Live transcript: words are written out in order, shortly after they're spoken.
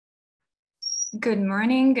Good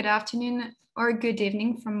morning, good afternoon, or good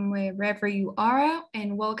evening from wherever you are,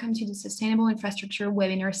 and welcome to the Sustainable Infrastructure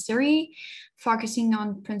webinar series, focusing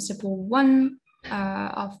on Principle 1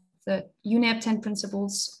 of the UNEP 10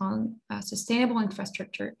 Principles on Sustainable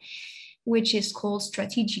Infrastructure, which is called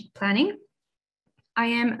Strategic Planning. I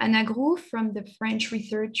am Anna Grou from the French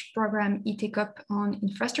research program ITECOP on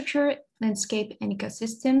Infrastructure, Landscape, and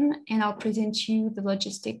Ecosystem, and I'll present you the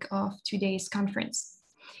logistic of today's conference.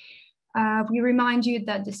 We remind you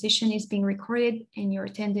that the session is being recorded and your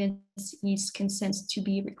attendance is consented to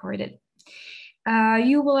be recorded.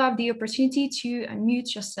 You will have the opportunity to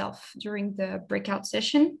unmute yourself during the breakout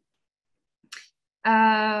session.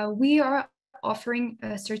 We are offering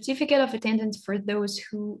a certificate of attendance for those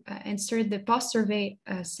who answered the post-survey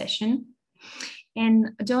session. And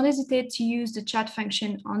don't hesitate to use the chat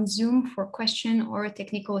function on Zoom for question or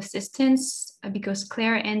technical assistance because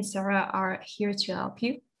Claire and Sarah are here to help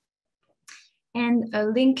you. And a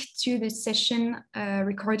link to the session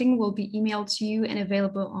recording will be emailed to you and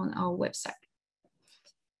available on our website.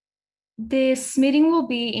 This meeting will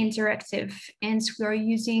be interactive, and we are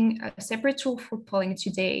using a separate tool for polling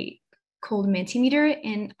today called Mentimeter,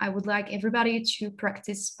 and I would like everybody to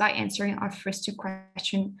practice by answering our first two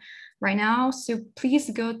questions right now. So please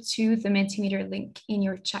go to the Mentimeter link in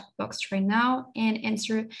your chat box right now and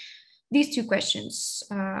answer these two questions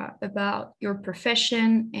about your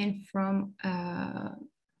profession and from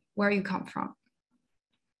where you come from.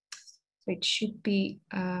 So it should be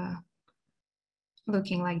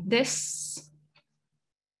looking like this.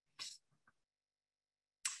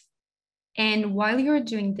 And while you're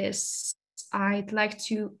doing this, I'd like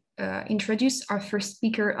to introduce our first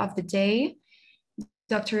speaker of the day,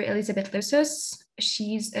 Dr. Elizabeth Losos.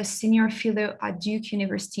 She's a senior fellow at Duke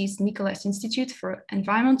University's Nicholas Institute for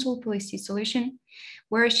Environmental Policy Solution,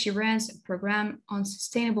 where she runs a program on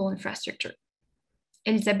sustainable infrastructure.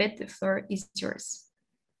 Elizabeth, the floor is yours.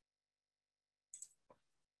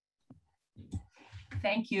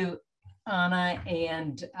 Thank you, Anna,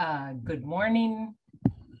 and good morning,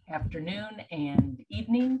 afternoon, and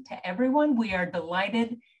evening to everyone. We are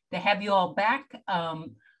delighted to have you all back.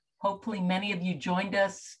 Hopefully many of you joined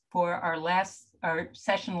us for our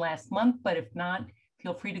session last month, but if not,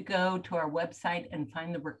 feel free to go to our website and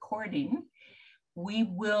find the recording. We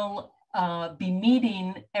will be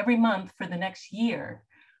meeting every month for the next year.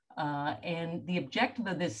 And the objective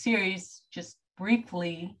of this series, just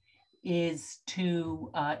briefly, is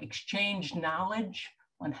to exchange knowledge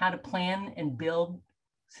on how to plan and build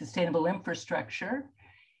sustainable infrastructure.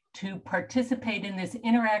 To participate in this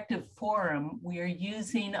interactive forum, we are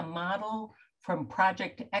using a model from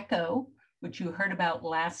Project ECHO, which you heard about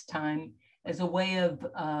last time, as a way of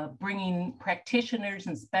bringing practitioners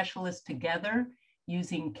and specialists together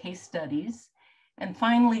using case studies. And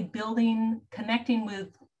finally, connecting with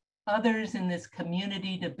others in this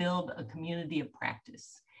community to build a community of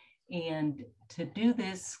practice. And to do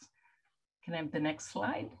this, can I have the next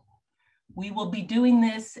slide? We will be doing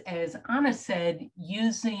this, as Anna said,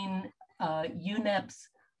 using UNEP's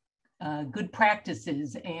good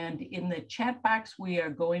practices. And in the chat box, we are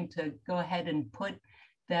going to go ahead and put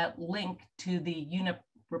that link to the UNEP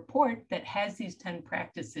report that has these 10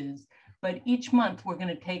 practices. But each month, we're going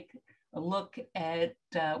to take a look at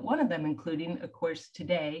one of them, including, of course,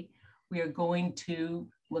 today, we are going to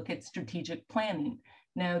look at strategic planning.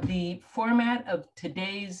 Now, the format of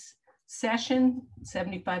today's session,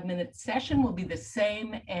 75-minute session, will be the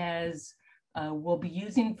same as we'll be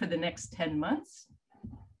using for the next 10 months.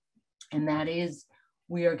 And that is,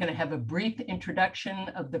 we are going to have a brief introduction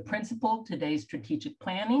of the principle, today's strategic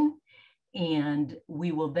planning. And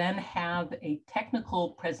we will then have a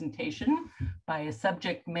technical presentation by a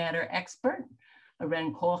subject matter expert,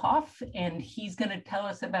 Ren Kohlhoff, and he's going to tell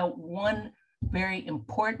us about one very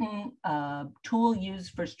important tool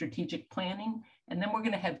used for strategic planning. And then we're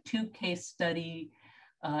going to have two case study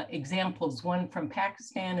examples, one from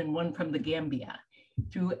Pakistan and one from the Gambia.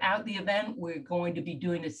 Throughout the event, we're going to be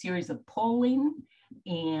doing a series of polling,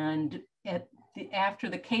 and after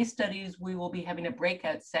the case studies, we will be having a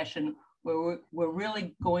breakout session where we're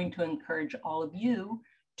really going to encourage all of you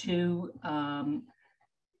to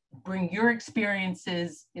bring your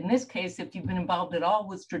experiences, in this case, if you've been involved at all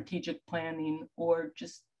with strategic planning or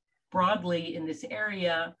just broadly in this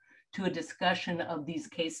area, to a discussion of these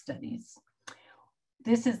case studies.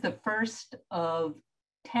 This is the first of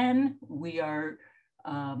 10. We are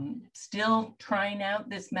still trying out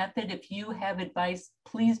this method. If you have advice,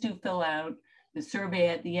 please do fill out the survey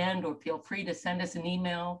at the end, or feel free to send us an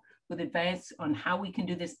email with advice on how we can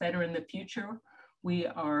do this better in the future. We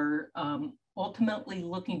are ultimately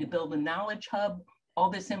looking to build a knowledge hub all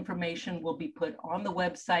this information will be put on the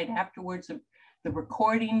website afterwards of the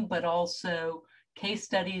recording, but also case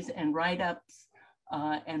studies and write-ups.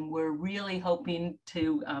 And we're really hoping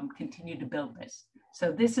to continue to build this.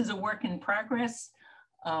 So this is a work in progress.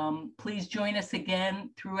 Please join us again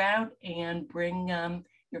throughout and bring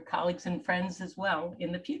your colleagues and friends as well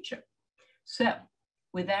in the future. So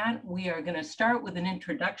with that, we are going to start with an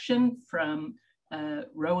introduction from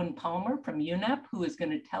Rowan Palmer from UNEP, who is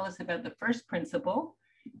going to tell us about the first principle,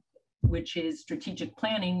 which is strategic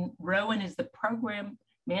planning. Rowan is the program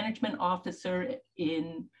management officer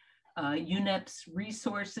in UNEP's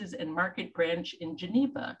Resources and Market Branch in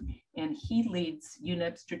Geneva, and he leads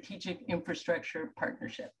UNEP's Strategic Infrastructure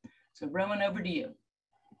Partnership. So Rowan, over to you.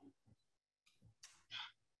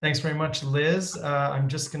 Thanks very much, Liz. I'm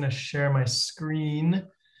just going to share my screen,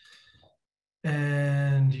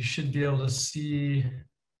 and you should be able to see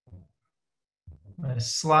my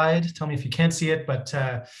slide. Tell me if you can't see it, but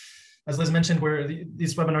as Liz mentioned,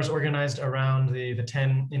 these webinars are organized around the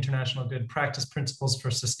 10 international good practice principles for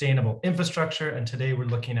sustainable infrastructure, and today we're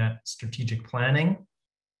looking at strategic planning.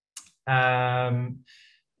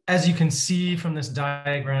 As you can see from this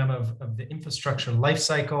diagram of the infrastructure life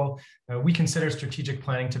cycle, we consider strategic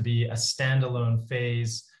planning to be a standalone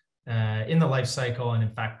phase in the life cycle, and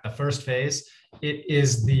in fact, the first phase. It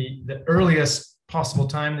is the earliest possible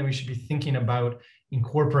time that we should be thinking about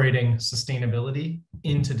incorporating sustainability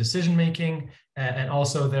into decision-making, and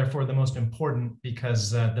also therefore the most important,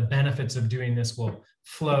 because the benefits of doing this will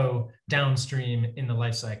flow downstream in the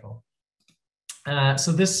life cycle.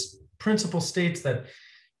 So this principle states that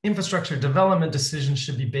infrastructure development decisions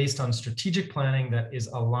should be based on strategic planning that is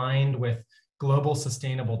aligned with global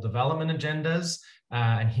sustainable development agendas,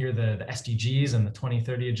 and here the SDGs and the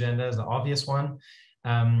 2030 agenda is the obvious one.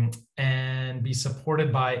 And be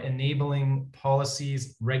supported by enabling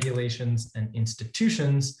policies, regulations, and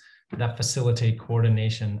institutions that facilitate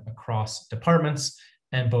coordination across departments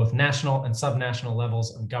and both national and subnational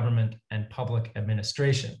levels of government and public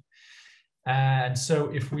administration. And so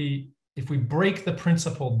if we break the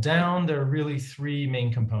principle down, there are really three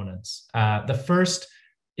main components. The first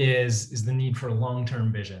is the need for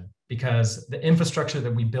long-term vision, because the infrastructure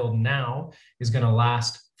that we build now is going to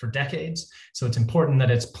last for decades. So it's important that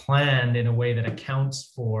it's planned in a way that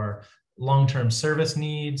accounts for long-term service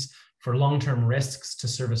needs, for long-term risks to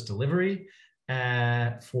service delivery,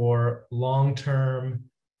 for long-term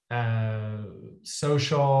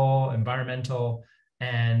social, environmental,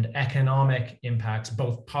 and economic impacts,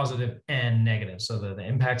 both positive and negative. So the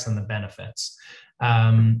impacts and the benefits.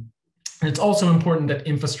 And it's also important that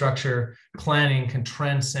infrastructure planning can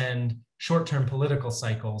transcend short-term political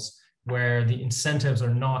cycles where the incentives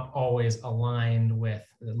are not always aligned with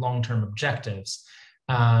the long-term objectives.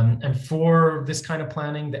 And for this kind of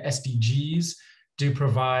planning, the SDGs do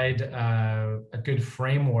provide a good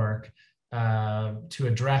framework to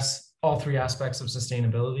address all three aspects of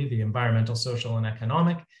sustainability, the environmental, social, and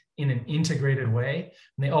economic, in an integrated way.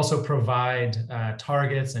 And they also provide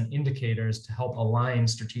targets and indicators to help align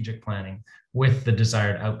strategic planning with the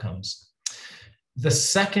desired outcomes. The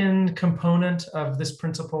second component of this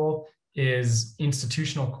principle is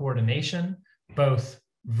institutional coordination, both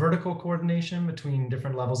vertical coordination between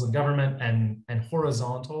different levels of government and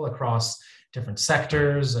horizontal across different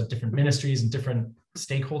sectors, different ministries, and different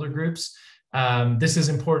stakeholder groups. This is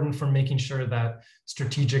important for making sure that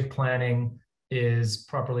strategic planning is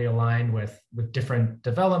properly aligned with different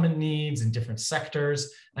development needs in different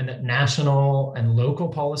sectors, and that national and local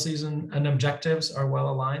policies and objectives are well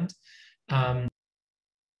aligned.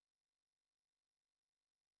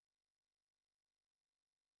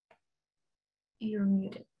 You're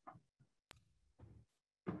muted.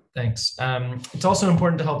 Thanks. It's also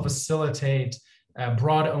important to help facilitate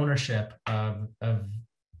broad ownership of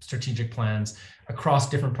strategic plans across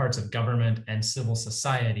different parts of government and civil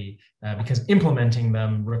society, because implementing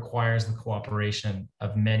them requires the cooperation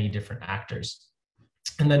of many different actors.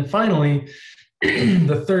 And then finally,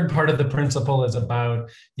 the third part of the principle is about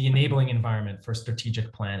the enabling environment for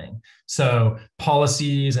strategic planning. So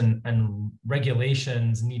policies and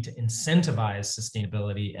regulations need to incentivize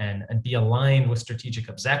sustainability and be aligned with strategic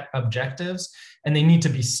objectives, and they need to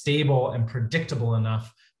be stable and predictable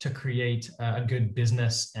enough to create a good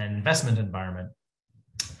business and investment environment.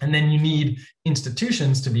 And then you need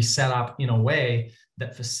institutions to be set up in a way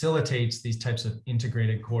that facilitates these types of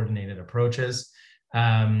integrated, coordinated approaches.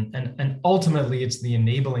 And ultimately, it's the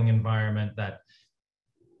enabling environment that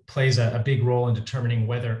plays a big role in determining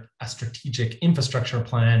whether a strategic infrastructure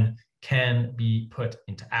plan can be put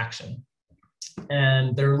into action.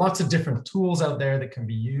 And there are lots of different tools out there that can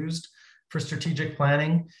be used for strategic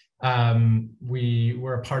planning. We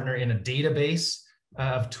were a partner in a database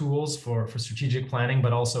of tools for strategic planning,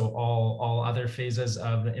 but also all other phases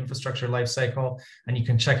of the infrastructure lifecycle. And you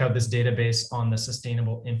can check out this database on the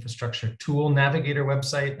Sustainable Infrastructure Tool Navigator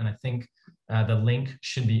website. And I think the link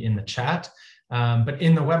should be in the chat. But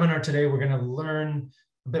in the webinar today, we're going to learn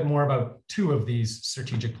a bit more about two of these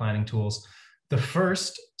strategic planning tools. The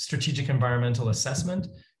first, strategic environmental assessment,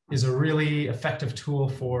 is a really effective tool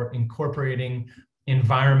for incorporating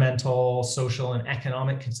environmental, social, and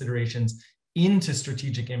economic considerations into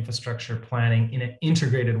strategic infrastructure planning in an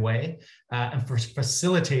integrated way, and for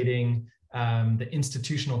facilitating the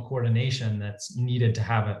institutional coordination that's needed to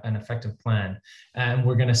have an effective plan. And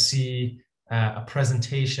we're going to see a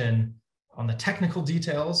presentation on the technical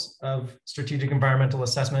details of strategic environmental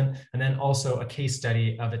assessment, and then also a case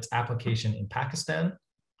study of its application in Pakistan.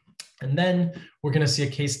 And then we're going to see a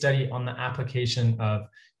case study on the application of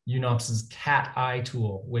UNOPS's CAT-I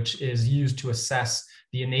tool, which is used to assess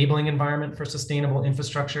the enabling environment for sustainable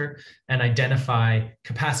infrastructure and identify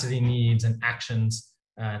capacity needs and actions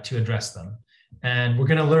to address them. And we're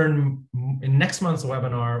going to learn in next month's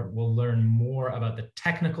webinar, we'll learn more about the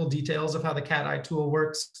technical details of how the CAT-I tool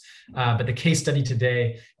works. But the case study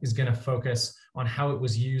today is going to focus on how it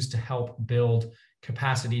was used to help build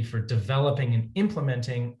capacity for developing and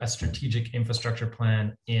implementing a strategic infrastructure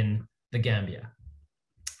plan in the Gambia.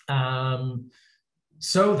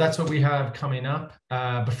 So that's what we have coming up.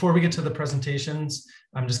 Before we get to the presentations,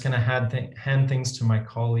 I'm just going to hand things to my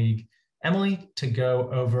colleague, Emily, to go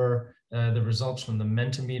over the results from the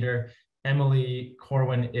Mentimeter. Emily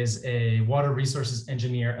Corwin is a water resources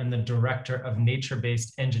engineer and the director of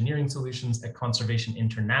nature-based engineering solutions at Conservation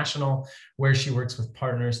International, where she works with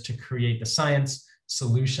partners to create the science,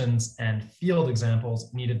 solutions, and field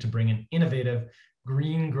examples needed to bring an innovative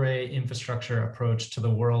green-gray infrastructure approach to the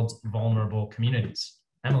world's vulnerable communities.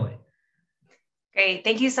 Emily. Great.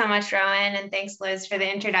 Thank you so much, Rowan. And thanks, Liz, for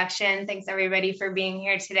the introduction. Thanks, everybody, for being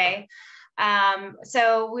here today.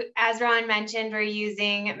 So as Rowan mentioned, we're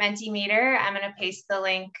using Mentimeter. I'm going to paste the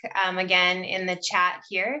link again in the chat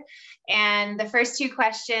here. And the first two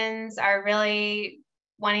questions are really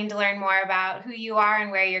wanting to learn more about who you are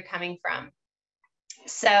and where you're coming from.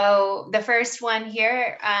 So the first one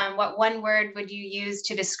here, what one word would you use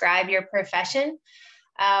to describe your profession?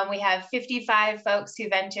 We have 55 folks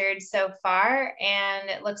who've entered so far, and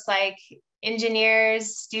it looks like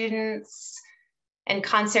engineers, students, and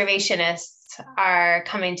conservationists are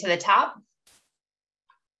coming to the top.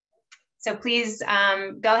 So please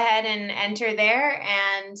go ahead and enter there,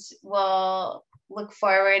 and we'll look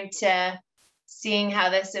forward to seeing how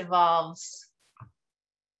this evolves.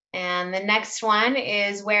 And the next one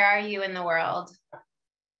is, where are you in the world?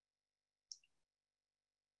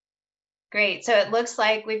 Great, so it looks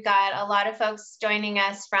like we've got a lot of folks joining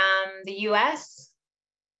us from the US,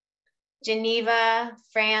 Geneva,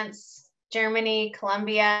 France, Germany,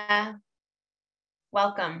 Colombia.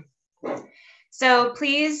 Welcome. So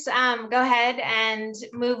please go ahead and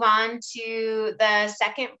move on to the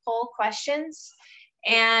second poll questions.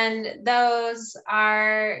 And those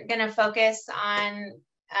are gonna focus on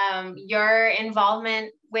your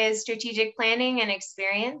involvement with strategic planning and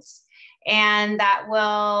experience. And that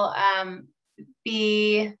will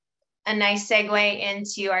be a nice segue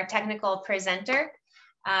into our technical presenter.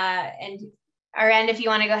 And Arend, if you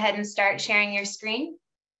want to go ahead and start sharing your screen.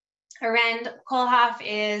 Arend Koolhof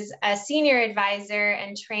is a senior advisor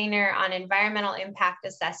and trainer on environmental impact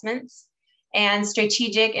assessments and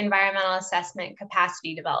strategic environmental assessment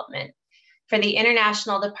capacity development for the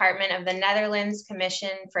International Department of the Netherlands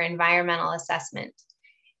Commission for Environmental Assessment.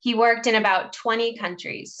 He worked in about 20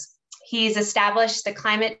 countries. He's established the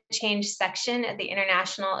climate change section at the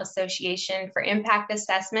International Association for Impact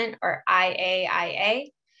Assessment, or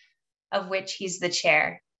IAIA, of which he's the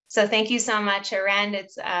chair. So thank you so much, Arend.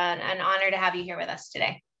 It's an honor to have you here with us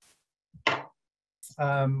today.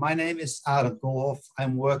 My name is Arend Koolhof.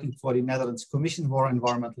 I'm working for the Netherlands Commission for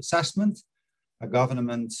Environmental Assessment, a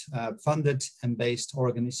government-funded and based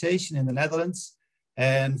organization in the Netherlands.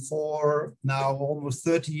 And for now almost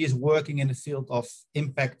 30 years working in the field of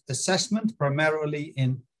impact assessment, primarily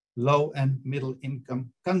in low and middle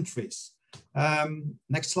income countries.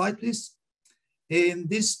 Next slide, please. In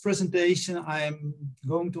this presentation, I'm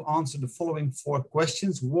going to answer the following 4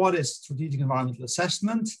 questions. What is strategic environmental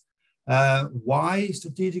assessment? Why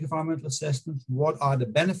strategic environmental assessment? What are the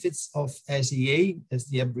benefits of SEA, as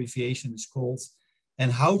the abbreviation is called?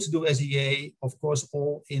 And how to do SEA, of course,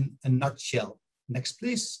 all in a nutshell. Next,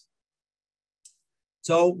 please.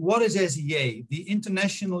 So what is SEA? The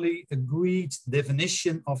internationally agreed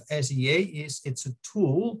definition of SEA is it's a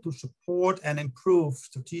tool to support and improve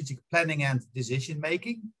strategic planning and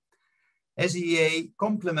decision-making. SEA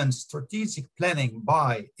complements strategic planning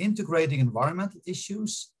by integrating environmental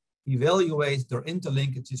issues, evaluate their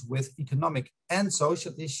interlinkages with economic and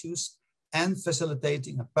social issues, and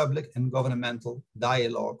facilitating a public and governmental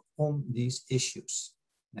dialogue on these issues.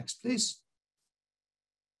 Next, please.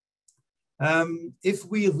 If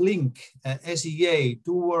we link SEA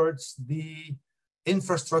towards the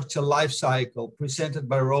infrastructure life cycle presented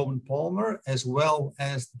by Rowan Palmer, as well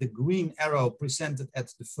as the green arrow presented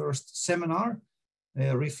at the first seminar,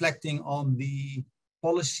 reflecting on the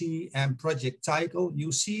policy and project cycle,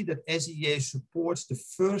 you see that SEA supports the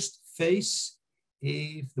first phase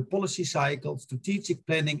of the policy cycle, strategic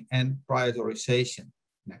planning and prioritization.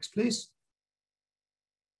 Next, please.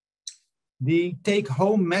 The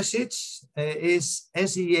take-home message is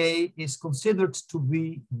SEA is considered to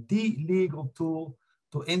be the legal tool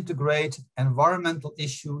to integrate environmental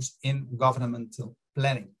issues in governmental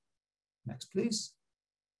planning. Next, please.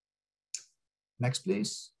 Next,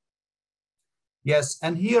 please. Yes,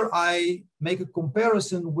 and here I make a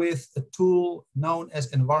comparison with a tool known as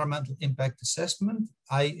environmental impact assessment.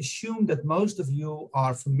 I assume that most of you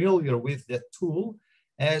are familiar with that tool,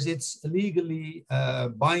 as it's legally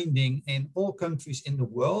binding in all countries in the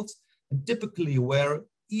world, and typically where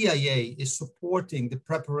EIA is supporting the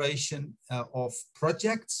preparation of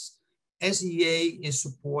projects, SEA is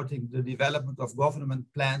supporting the development of government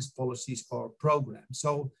plans, policies, or programs.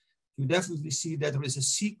 So you definitely see that there is a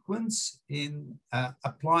sequence in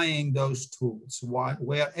applying those tools,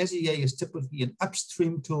 where SEA is typically an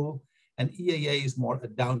upstream tool and EIA is more a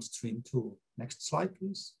downstream tool. Next slide,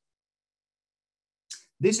 please.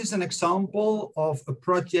 This is an example of a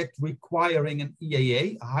project requiring an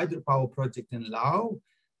EIA, a hydropower project in Laos.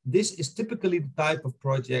 This is typically the type of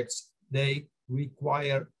projects they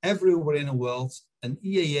require everywhere in the world, an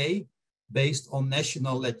EIA based on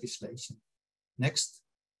national legislation. Next.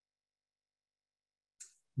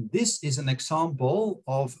 This is an example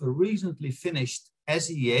of a recently finished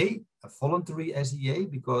SEA, a voluntary SEA,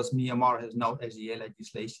 because Myanmar has no SEA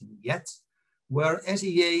legislation yet, where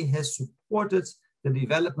SEA has supported the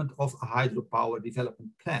development of a hydropower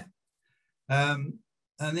development plan.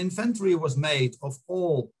 An inventory was made of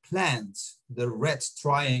all planned, the red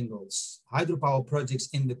triangles, hydropower projects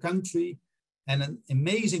in the country, and an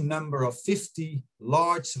amazing number of 50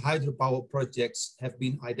 large hydropower projects have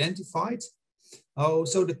been identified.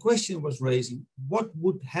 So the question was raising, what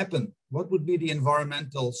would happen? What would be the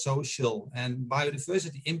environmental, social, and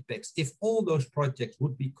biodiversity impacts if all those projects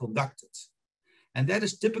would be conducted? And that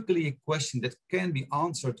is typically a question that can be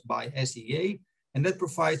answered by SEA, and that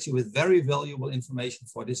provides you with very valuable information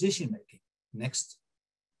for decision-making. Next.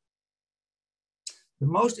 The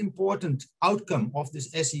most important outcome of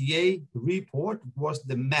this SEA report was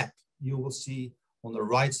the map you will see on the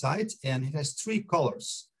right side, and it has three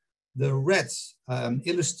colors. The red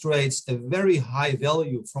illustrates a very high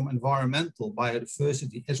value from environmental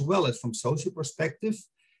biodiversity as well as from social perspective,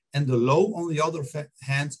 and the low, on the other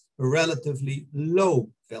hand, a relatively low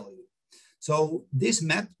value. So this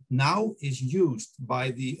map now is used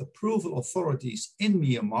by the approval authorities in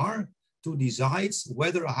Myanmar to decide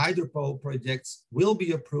whether a hydropower project will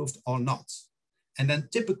be approved or not. And then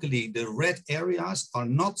typically the red areas are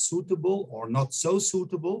not suitable or not so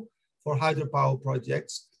suitable for hydropower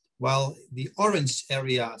projects, while the orange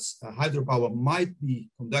areas, hydropower might be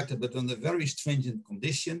conducted, but under very stringent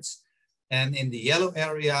conditions. And in the yellow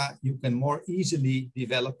area, you can more easily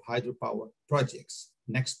develop hydropower projects.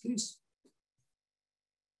 Next, please.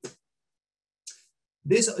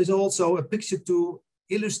 This is also a picture to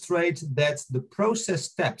illustrate that the process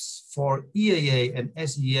steps for EIA and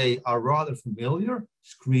SEA are rather familiar: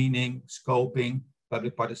 screening, scoping,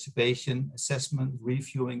 public participation, assessment,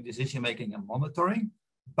 reviewing, decision-making, and monitoring.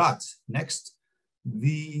 But next,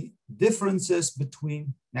 the differences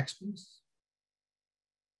between, next please.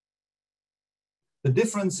 The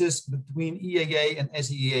differences between EIA and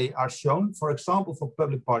SEA are shown, for example, for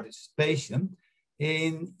public participation.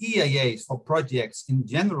 In EIAs for projects in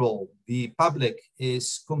general, the public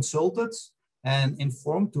is consulted and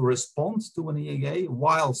informed to respond to an EIA,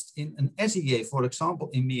 whilst in an SEA, for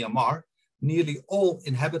example, in Myanmar, nearly all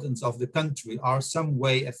inhabitants of the country are some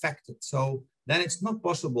way affected. So then it's not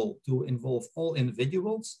possible to involve all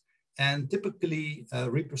individuals, and typically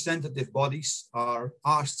representative bodies are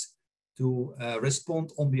asked to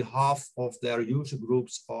respond on behalf of their user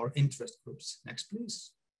groups or interest groups. Next,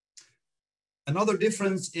 please. Another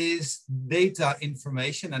difference is data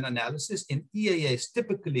information and analysis. In EIAs,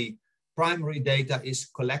 typically primary data is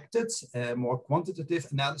collected, more quantitative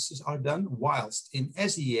analysis are done, whilst in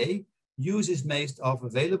SEA, use is made of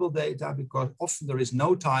available data because often there is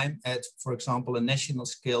no time at, for example, a national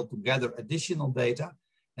scale to gather additional data,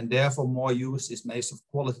 and therefore more use is made of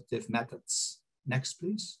qualitative methods. Next,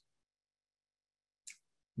 please.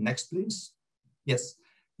 Next, please. Yes.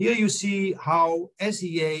 Here you see how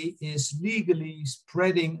SEA is legally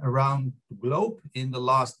spreading around the globe in the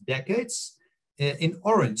last decades. In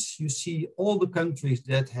orange, you see all the countries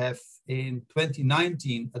that have in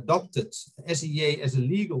 2019 adopted SEA as a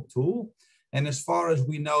legal tool. And as far as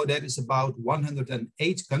we know, that is about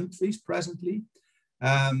 108 countries presently.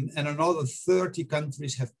 And another 30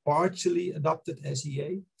 countries have partially adopted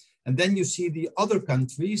SEA. And then you see the other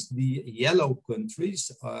countries, the yellow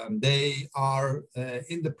countries, they are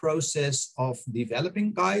in the process of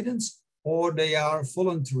developing guidance, or they are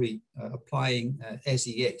voluntary applying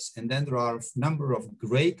SEAs. And then there are a number of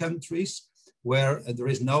gray countries where there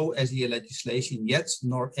is no SEA legislation yet,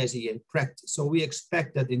 nor SEA practice. So we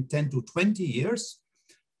expect that in 10 to 20 years,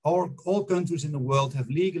 all countries in the world have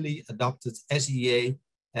legally adopted SEA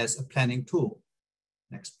as a planning tool.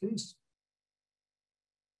 Next, please.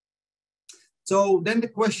 So then the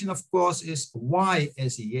question, of course, is why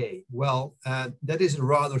SEA? Well, that is a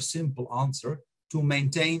rather simple answer: to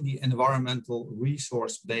maintain the environmental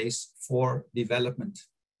resource base for development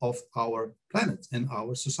of our planet and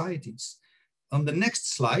our societies. On the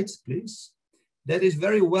next slide, please. That is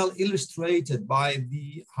very well illustrated by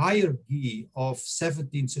the hierarchy of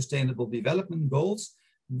 17 Sustainable Development Goals,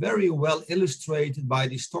 very well illustrated by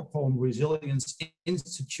the Stockholm Resilience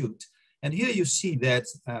Institute. And here you see that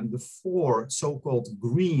the 4 so-called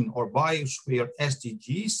green or biosphere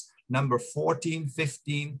SDGs, number 14,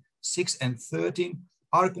 15, 6, and 13,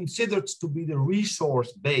 are considered to be the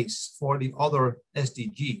resource base for the other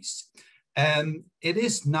SDGs. And it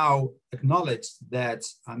is now acknowledged that,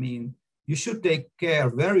 I mean, you should take care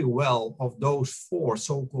very well of those 4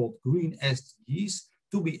 so-called green SDGs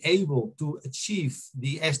to be able to achieve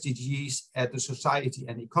the SDGs at the society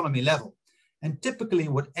and economy level. And typically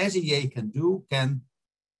what SEA can do can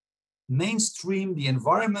mainstream the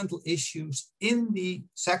environmental issues in the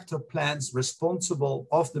sector plans responsible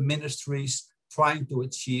of the ministries trying to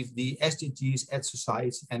achieve the SDGs at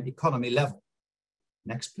society and economy level.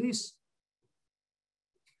 Next, please.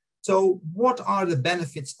 So what are the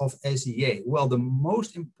benefits of SEA? Well, the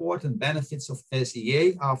most important benefits of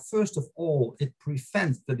SEA are, first of all, it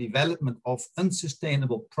prevents the development of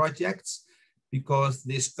unsustainable projects, because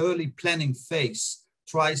this early planning phase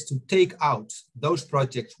tries to take out those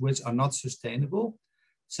projects which are not sustainable.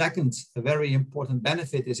 Second, a very important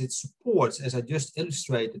benefit is it supports, as I just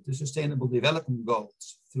illustrated, the Sustainable Development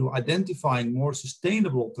Goals through identifying more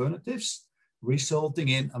sustainable alternatives, resulting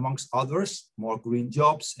in, amongst others, more green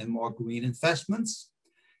jobs and more green investments.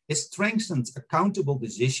 It strengthens accountable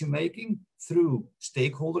decision-making through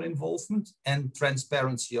stakeholder involvement and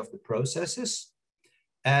transparency of the processes.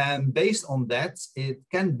 And based on that, it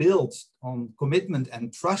can build on commitment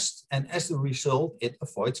and trust, and as a result, it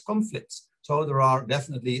avoids conflicts. So there are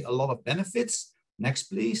definitely a lot of benefits. Next,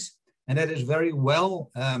 please. And that is very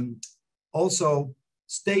well also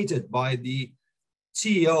stated by the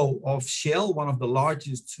CEO of Shell, one of the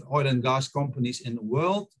largest oil and gas companies in the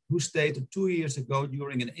world, who stated 2 years ago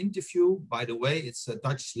during an interview, by the way, it's a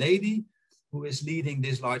Dutch lady who is leading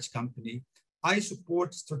this large company: I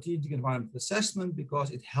support strategic environmental assessment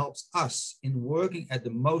because it helps us in working at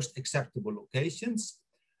the most acceptable locations.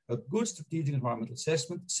 A good strategic environmental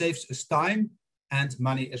assessment saves us time and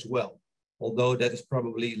money as well, although that is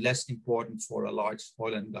probably less important for a large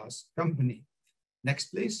oil and gas company. Next,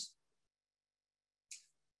 please.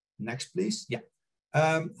 Next, please. Yeah.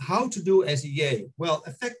 How to do SEA? Well,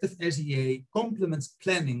 effective SEA complements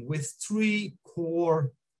planning with 3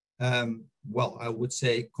 core, well, I would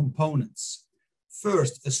say components.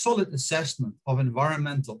 First, a solid assessment of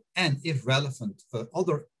environmental and, if relevant,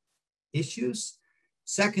 other issues.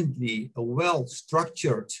 Secondly, a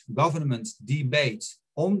well-structured government debate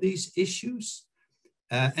on these issues.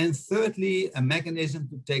 And thirdly, a mechanism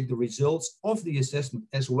to take the results of the assessment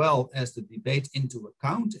as well as the debate into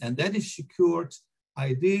account. And that is secured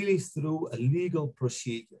ideally through a legal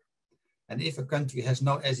procedure. And if a country has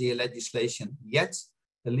no SEA legislation yet,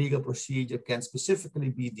 the legal procedure can specifically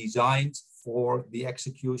be designed for the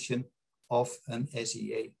execution of an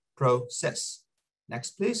SEA process.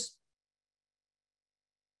 Next, please.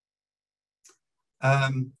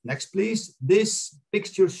 Next, please. This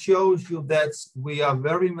picture shows you that we are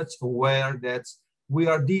very much aware that we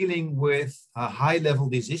are dealing with high-level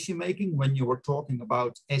decision-making when you are talking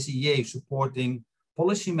about SEA supporting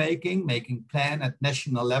policy making plan at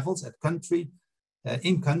national levels, at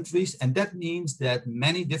in countries. And that means that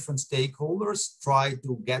many different stakeholders try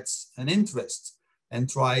to get an interest and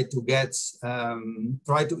try to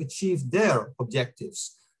achieve their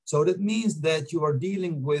objectives. So that means that you are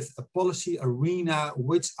dealing with a policy arena,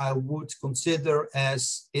 which I would consider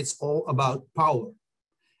as it's all about power.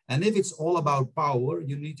 And if it's all about power,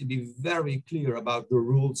 you need to be very clear about the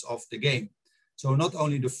rules of the game. So not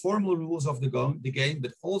only the formal rules of the game,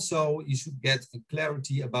 but also you should get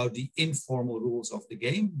clarity about the informal rules of the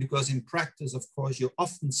game, because in practice, of course, you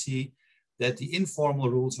often see that the informal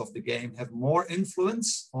rules of the game have more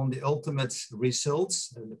influence on the ultimate results,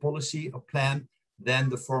 the policy or plan, than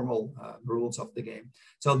the formal rules of the game.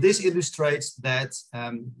 So this illustrates that,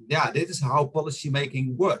 this is how policy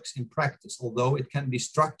making works in practice, although it can be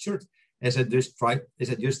structured as I just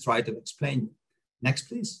tried to explain. Next,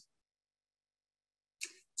 please.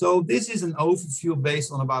 So this is an overview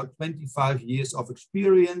based on about 25 years of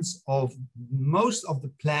experience of most of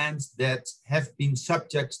the plans that have been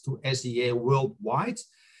subject to SEA worldwide.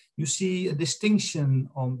 You see a distinction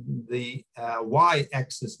on the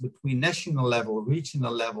y-axis between national level,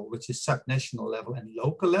 regional level, which is subnational level, and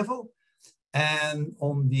local level. And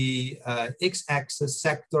on the x-axis,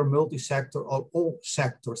 sector, multi-sector, or all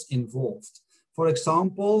sectors involved. For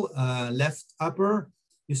example, left upper,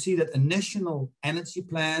 you see that a national energy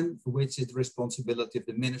plan, which is the responsibility of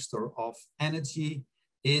the Minister of Energy,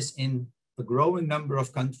 is in a growing number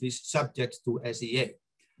of countries subject to SEA.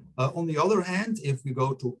 On the other hand, if we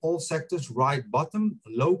go to all sectors, right bottom,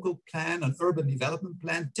 local plan, an urban development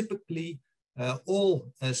plan, typically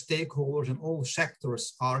all stakeholders and all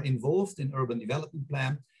sectors are involved in urban development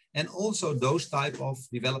plan. And also those type of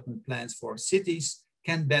development plans for cities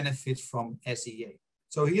can benefit from SEA.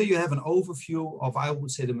 So here you have an overview of, I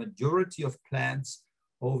would say, the majority of plans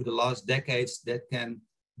over the last decades that can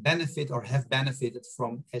benefit or have benefited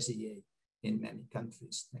from SEA in many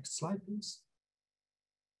countries. Next slide, please.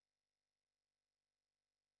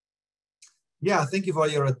 Yeah, thank you for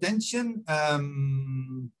your attention.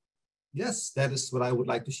 Yes, that is what I would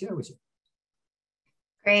like to share with you.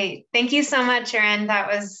 Great. Thank you so much, Aaron. That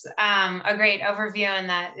was a great overview, and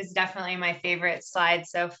that is definitely my favorite slide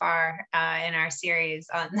so far in our series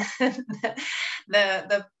on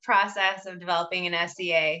the process of developing an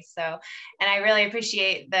SEA. So, and I really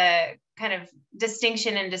appreciate the kind of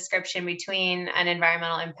distinction and description between an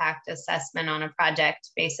environmental impact assessment on a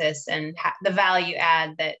project basis and the value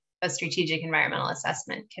add that a strategic environmental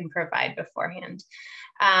assessment can provide beforehand.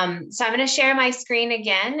 So I'm going to share my screen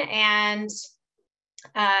again, and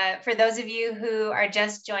for those of you who are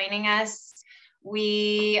just joining us,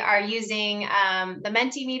 we are using the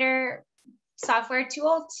Mentimeter software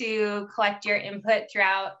tool to collect your input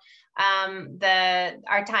throughout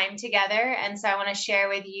our time together. And so I want to share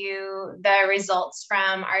with you the results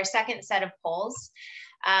from our second set of polls.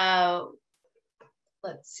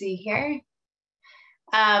 Let's see here.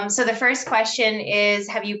 So the first question is,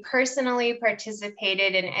 have you personally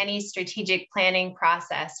participated in any strategic planning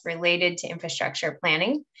process related to infrastructure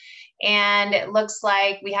planning? And it looks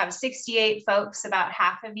like we have 68 folks, about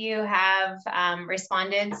half of you have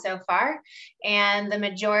responded so far, and the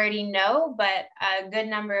majority no, but a good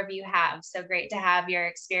number of you have. So great to have your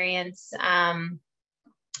experience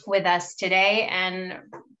with us today. And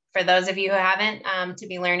for those of you who haven't, to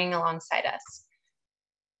be learning alongside us.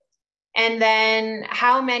 And then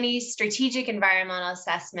how many strategic environmental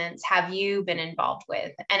assessments have you been involved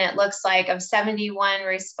with? And it looks like of 71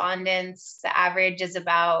 respondents, the average is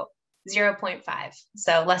about 0.5,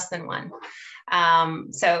 so less than 1.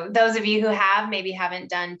 So those of you who have maybe haven't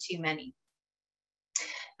done too many.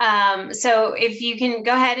 So if you can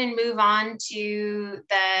go ahead and move on to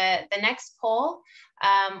the next poll,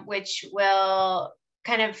 which will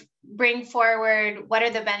kind of bring forward what are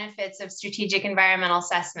the benefits of strategic environmental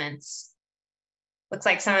assessments. Looks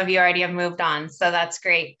like some of you already have moved on, so that's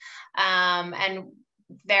great. And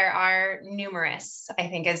there are numerous, I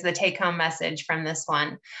think, is the take-home message from this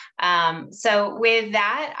one. So with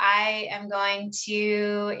that, I am going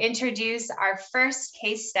to introduce our first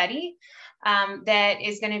case study that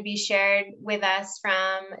is going to be shared with us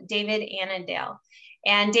from David Annandale.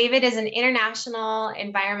 And David is an international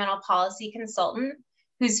environmental policy consultant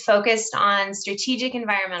who's focused on strategic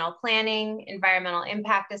environmental planning, environmental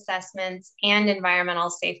impact assessments, and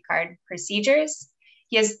environmental safeguard procedures.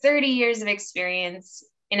 He has 30 years of experience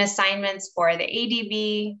in assignments for the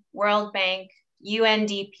ADB, World Bank,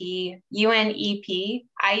 UNDP, UNEP,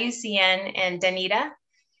 IUCN, and Danita.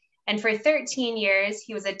 And for 13 years,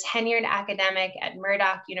 he was a tenured academic at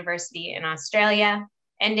Murdoch University in Australia,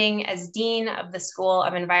 ending as Dean of the School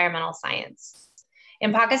of Environmental Science.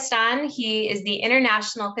 In Pakistan, he is the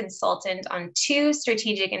international consultant on 2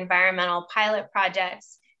 strategic environmental pilot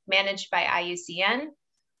projects managed by IUCN.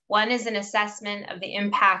 One is an assessment of the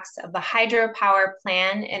impacts of the hydropower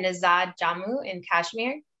plan in Azad Jammu in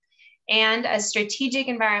Kashmir, and a strategic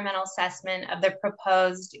environmental assessment of the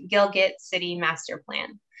proposed Gilgit City Master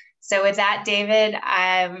Plan. So with that, David,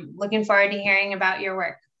 I'm looking forward to hearing about your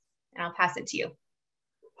work, and I'll pass it to you.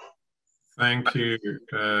 Thank you,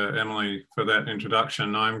 Emily, for that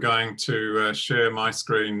introduction. I'm going to share my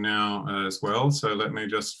screen now as well. So let me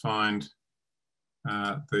just find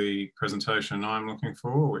the presentation I'm looking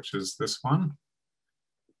for, which is this one.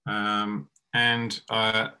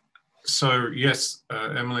 So yes,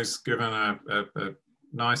 Emily's given a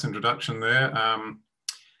nice introduction there.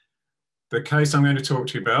 The case I'm going to talk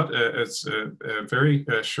to you about, it's very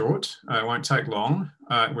short. It won't take long.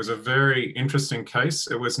 It was a very interesting case.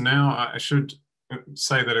 It was now, I should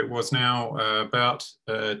say that it was now about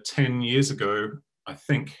 10 years ago, I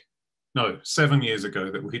think. No, 7 years ago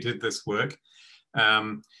that we did this work.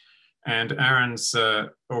 And Aaron's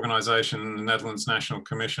organisation, the Netherlands National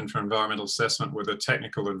Commission for Environmental Assessment, were the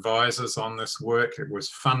technical advisors on this work. It was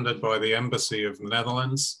funded by the Embassy of the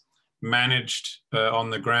Netherlands, managed on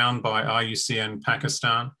the ground by IUCN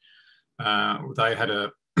Pakistan. They had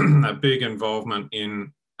a big involvement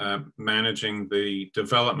in managing the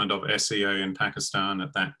development of SEA in Pakistan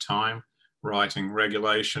at that time, writing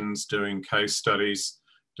regulations, doing case studies,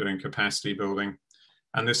 doing capacity building.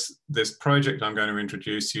 And this project I'm going to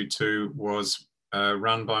introduce you to was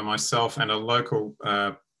run by myself and a local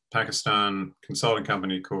Pakistan consulting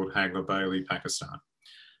company called Hagler Bailey Pakistan.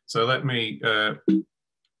 So let me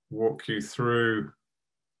walk you through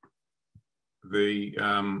the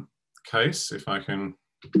case, if I can.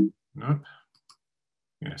 Nope.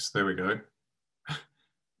 Yes, there we go.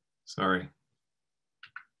 Sorry.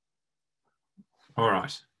 All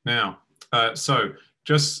right. Now, so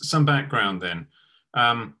just some background then.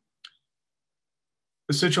 The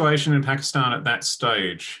situation in Pakistan at that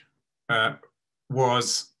stage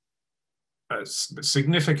was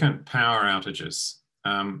significant power outages,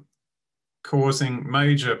 causing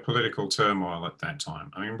major political turmoil at that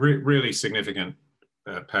time. I mean, really significant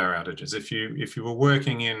power outages. If you were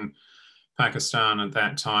working in Pakistan at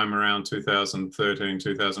that time, around 2013,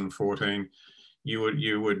 2014, you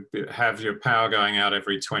would have your power going out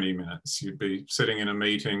every 20 minutes. You'd be sitting in a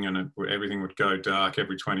meeting and everything would go dark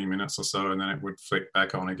every 20 minutes or so, and then it would flick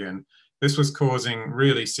back on again. This was causing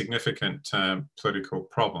really significant political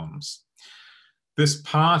problems. This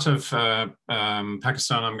part of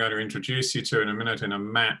Pakistan I'm going to introduce you to in a minute in a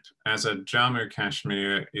map as a Jammu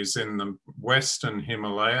Kashmir is in the western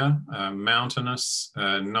Himalaya, mountainous,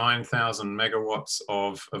 9,000 megawatts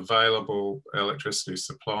of available electricity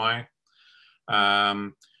supply.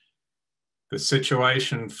 The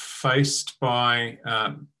situation faced by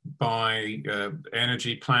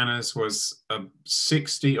energy planners was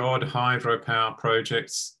 60 odd hydropower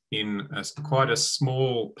projects in quite a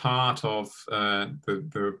small part of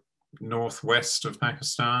the northwest of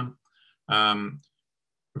Pakistan.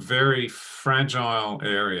 Very fragile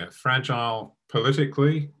area, fragile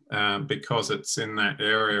politically because it's in that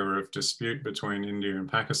area of dispute between India and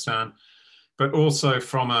Pakistan, but also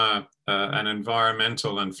from an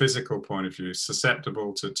environmental and physical point of view,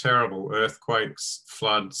 susceptible to terrible earthquakes,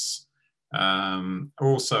 floods,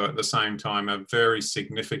 also at the same time a very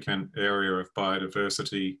significant area of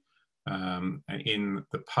biodiversity in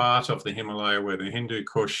the part of the Himalaya where the Hindu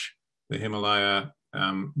Kush, the Himalaya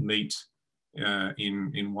meet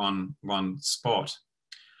in one spot.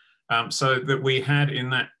 So that we had in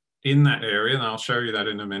that area, and I'll show you that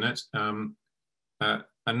in a minute,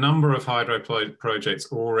 a number of hydro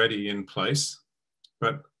projects already in place,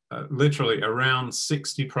 but literally around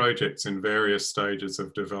 60 projects in various stages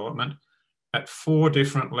of development at 4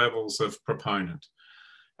 different levels of proponent.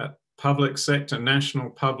 Public sector,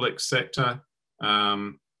 national public sector,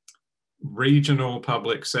 regional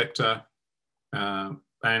public sector,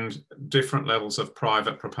 and different levels of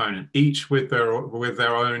private proponent, each with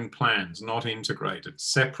their own plans, not integrated,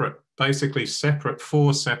 separate, basically separate,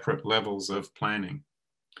 4 separate levels of planning.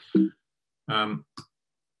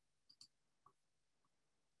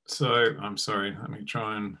 So I'm sorry, let me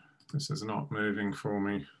try and, this is not moving for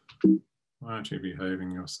me. Why aren't you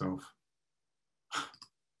behaving yourself?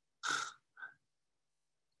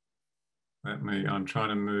 I'm trying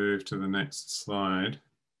to move to the next slide.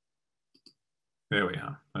 There we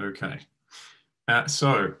are, okay.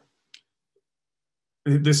 So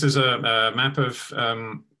this is a map of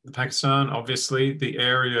Pakistan. Obviously, the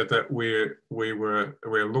area that we're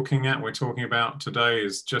looking at, we're talking about today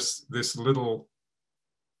is just this little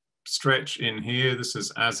stretch in here. This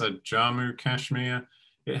is Azad Jammu Kashmir.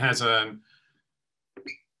 It has an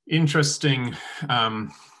interesting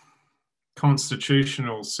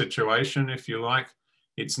constitutional situation, if you like.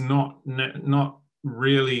 It's not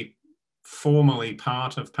really formally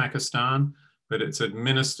part of Pakistan, but it's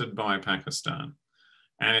administered by Pakistan.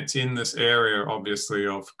 And it's in this area, obviously,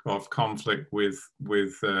 of conflict with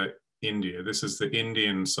India. This is the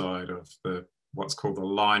Indian side of what's called the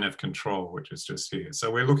line of control, which is just here.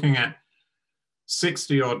 So we're looking at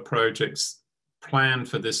 60 odd projects planned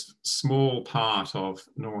for this small part of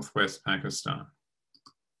northwest Pakistan.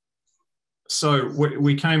 So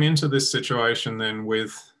we came into this situation then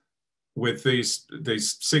with these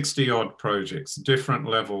 60 odd projects, different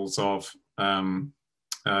levels of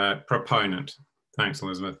proponent. Thanks,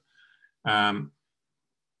 Elizabeth.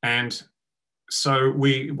 And so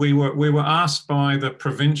we were asked by the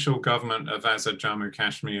provincial government of Azad Jammu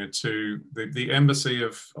Kashmir to the embassy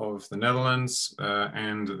of the Netherlands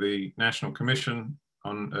and the National Commission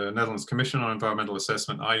on Netherlands Commission on Environmental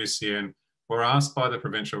Assessment, IUCN, were asked by the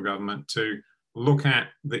provincial government to look at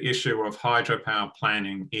the issue of hydropower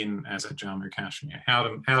planning in Azad Jammu Kashmir, how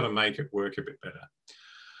to make it work a bit better.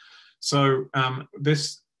 So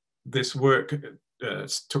this work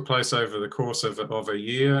took place over the course of a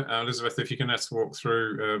year. Elizabeth, if you can let's walk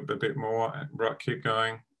through a bit more. Right, keep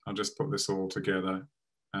going. I'll just put this all together.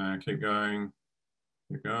 Keep going,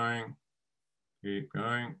 keep going, keep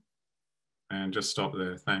going, and just stop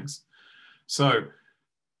there, thanks. So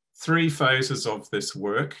 3 phases of this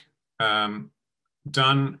work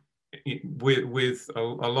done with a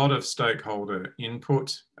lot of stakeholder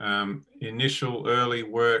input, initial early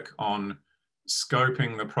work on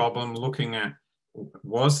scoping the problem, looking at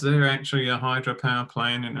was there actually a hydropower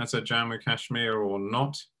plant in Azad Jammu Kashmir or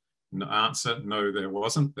not? The answer, no, there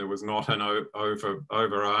wasn't. There was not an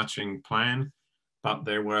overarching plan, but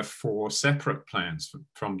there were 4 separate plans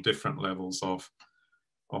from different levels of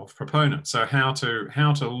proponents. So how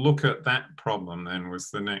to look at that problem then was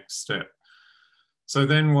the next step. So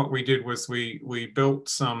then what we did was we built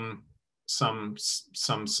some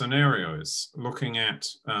scenarios looking at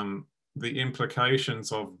the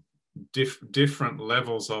implications of different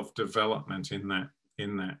levels of development in that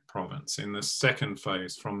province in the second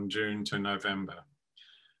phase from June to November,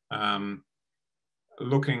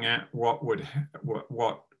 looking at what would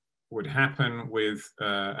happen with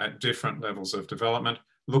at different levels of development,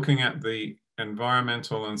 looking at the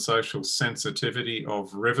environmental and social sensitivity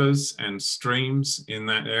of rivers and streams in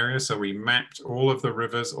that area. So we mapped all of the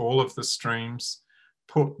rivers, all of the streams,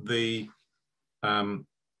 put the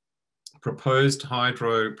proposed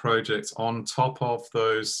hydro projects on top of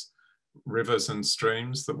those rivers and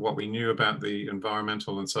streams, that what we knew about the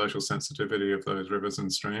environmental and social sensitivity of those rivers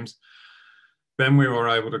and streams. Then we were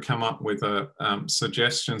able to come up with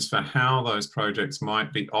suggestions for how those projects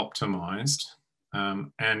might be optimized,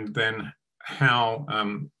 and then how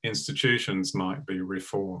institutions might be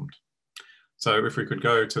reformed. So if we could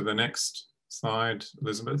go to the next slide,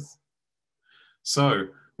 Elizabeth. So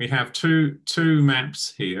we have two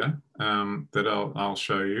maps here that I'll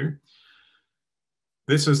show you.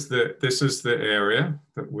 This is the area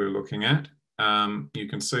that we're looking at. You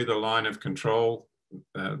can see the line of control,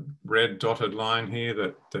 red dotted line here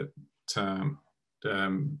that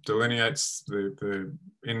delineates the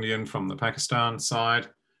Indian from the Pakistan side.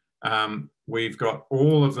 We've got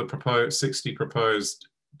all of the 60 proposed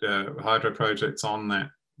hydro projects on that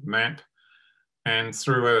map, and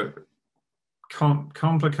through a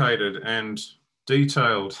complicated and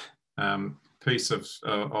detailed piece of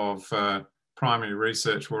primary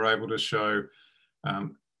research, we're able to show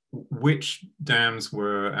which dams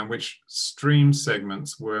were and which stream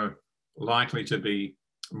segments were likely to be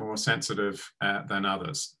more sensitive than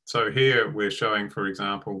others. So here we're showing, for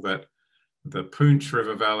example, that the Poonch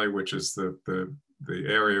River Valley, which is the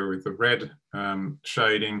area with the red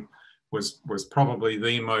shading, was probably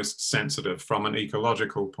the most sensitive from an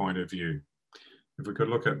ecological point of view. If we could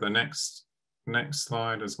look at the next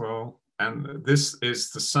slide as well. And this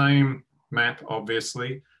is the same map,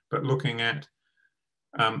 obviously, but looking at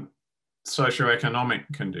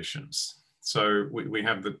socioeconomic conditions. So we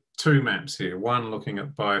have the 2 maps here, one looking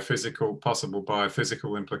at possible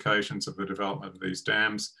biophysical implications of the development of these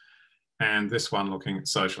dams, and this one looking at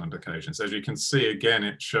social implications. As you can see, again,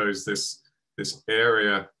 it shows this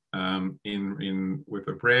area with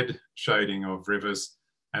the red shading of rivers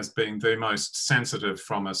as being the most sensitive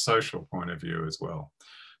from a social point of view as well.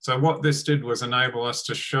 So what this did was enable us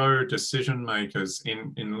to show decision makers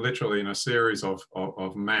literally in a series of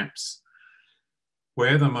maps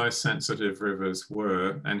where the most sensitive rivers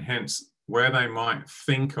were, and hence where they might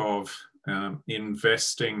think of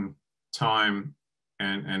investing time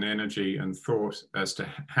and energy and thought as to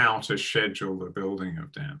how to schedule the building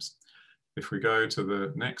of dams. If we go to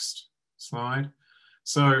the next slide.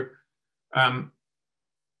 So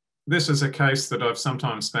this is a case that I've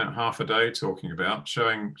sometimes spent half a day talking about,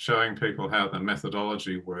 showing people how the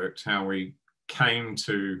methodology worked, how we came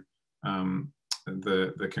to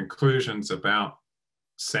the conclusions about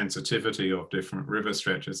sensitivity of different river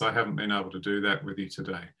stretches. I haven't been able to do that with you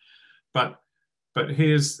today, but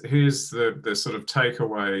here's the sort of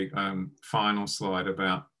takeaway final slide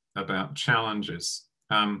about challenges.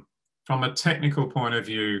 From a technical point of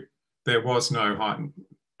view, there was no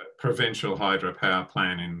provincial hydropower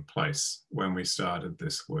plan in place when we started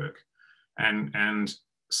this work. And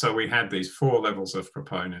so we had these 4 levels of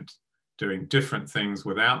proponent doing different things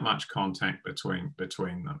without much contact between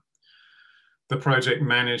them. The project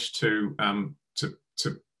managed to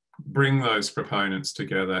bring those proponents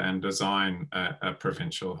together and design a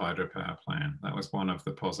provincial hydropower plan. That was one of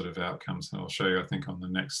the positive outcomes, and I'll show you, I think, on the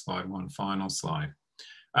next slide, one final slide.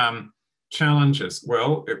 Challenges,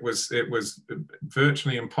 well, it was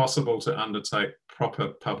virtually impossible to undertake proper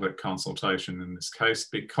public consultation in this case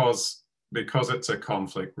because it's a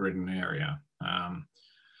conflict-ridden area.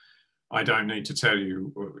 I don't need to tell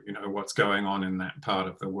you, what's going on in that part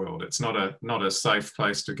of the world. It's not a safe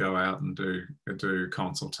place to go out and do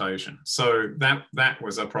consultation. So that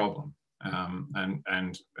was a problem,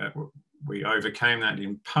 and we overcame that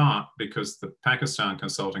in part because the Pakistan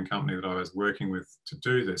consulting company that I was working with to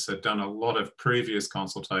do this had done a lot of previous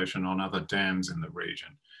consultation on other dams in the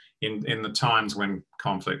region in the times when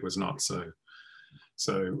conflict was not so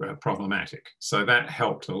problematic. So that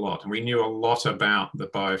helped a lot. And we knew a lot about the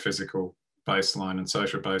biophysical baseline and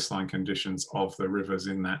social baseline conditions of the rivers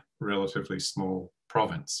in that relatively small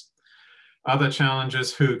province. Other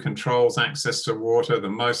challenges: who controls access to water? The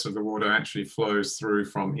most of the water actually flows through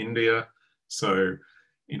from India. So,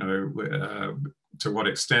 to what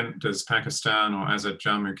extent does Pakistan or Azad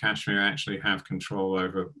Jammu Kashmir actually have control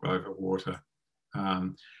over water?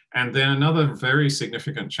 And then another very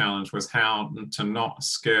significant challenge was how to not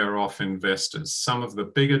scare off investors. Some of the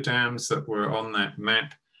bigger dams that were on that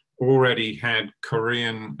map already had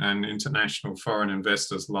Korean and international foreign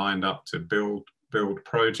investors lined up to build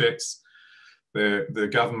projects. The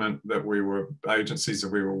government agencies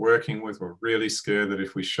that we were working with were really scared that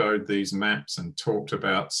if we showed these maps and talked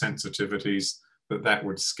about sensitivities, that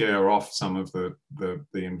would scare off some of the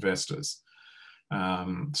investors.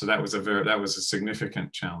 So that was a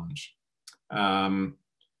significant challenge. And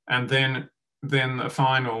then the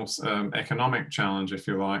final economic challenge, if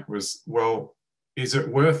you like, was, well, is it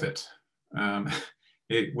worth it?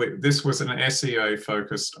 This was an SEA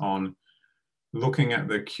focused on looking at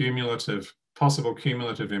the possible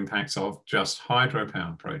cumulative impacts of just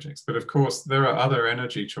hydropower projects. But of course, there are other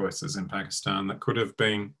energy choices in Pakistan that could have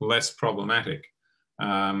been less problematic.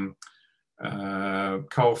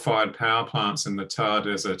 Coal-fired power plants in the Thar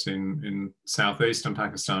Desert in southeastern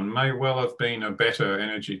Pakistan may well have been a better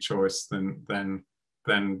energy choice than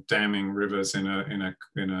damming rivers in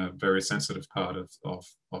a very sensitive part of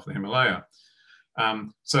the Himalaya.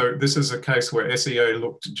 So this is a case where SEA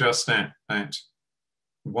looked just at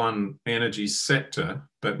one energy sector,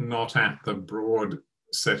 but not at the broad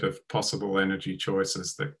set of possible energy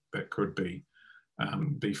choices that could be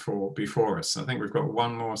before us. I think we've got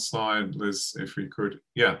one more slide, Liz, if we could.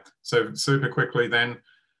 Yeah, so super quickly then,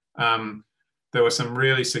 there were some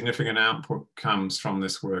really significant outcomes from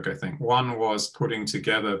this work, I think. One was putting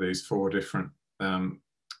together these 4 different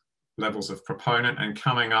levels of proponent and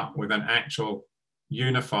coming up with an actual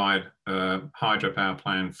unified hydropower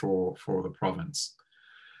plan for the province.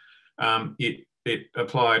 It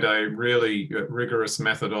applied a really rigorous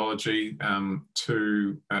methodology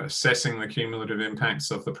to assessing the cumulative impacts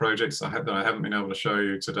of the projects that I haven't been able to show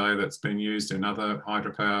you today, that's been used in other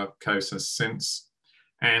hydropower cases since.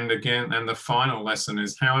 And the final lesson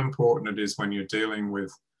is how important it is when you're dealing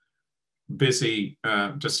with busy,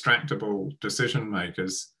 distractible decision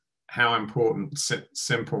makers, how important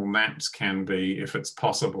simple maps can be if it's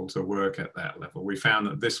possible to work at that level. We found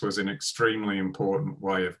that this was an extremely important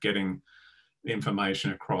way of getting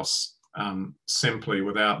information across simply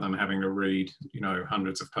without them having to read,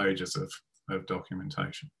 hundreds of pages of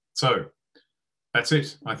documentation. So that's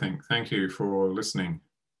it, I think. Thank you for listening.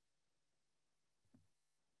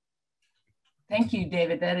 Thank you,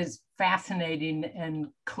 David. That is fascinating and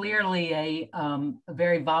clearly a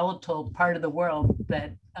very volatile part of the world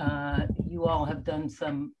that you all have done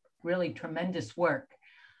some really tremendous work.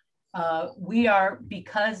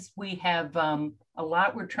 Because we have a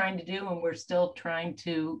lot we're trying to do, and we're still trying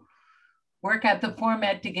to work out the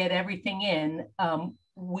format to get everything in.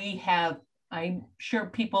 I'm sure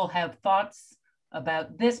people have thoughts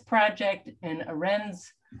about this project and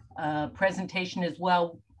Aren's presentation as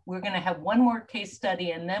well. We're going to have one more case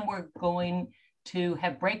study, and then we're going to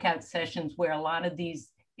have breakout sessions where a lot of these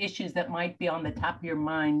issues that might be on the top of your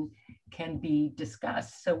mind can be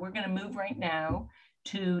discussed. So we're going to move right now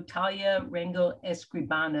to Talia Rengel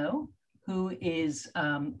Escribano, who is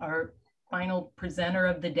our final presenter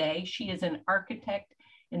of the day. She is an architect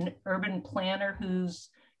and urban planner who's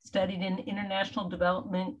studied in international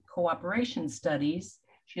development cooperation studies.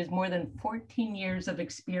 She has more than 14 years of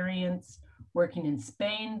experience working in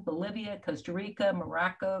Spain, Bolivia, Costa Rica,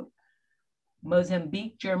 Morocco,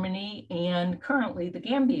 Mozambique, Germany, and currently the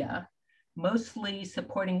Gambia, mostly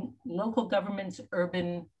supporting local governments'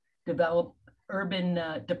 urban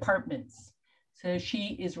departments. So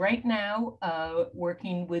she is right now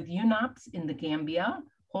working with UNEP in the Gambia,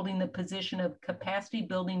 holding the position of capacity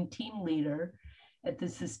building team leader at the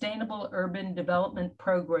Sustainable Urban Development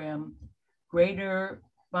Program, Greater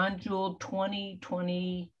Banjul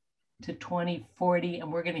 2020 to 2040.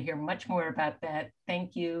 And we're going to hear much more about that.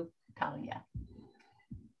 Thank you, Talia.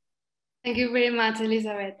 Thank you very much,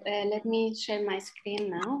 Elizabeth. Let me share my screen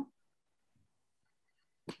now.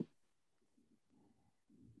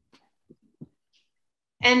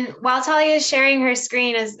 And while Talia is sharing her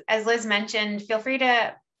screen, as Liz mentioned, feel free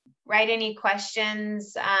to write any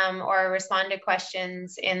questions or respond to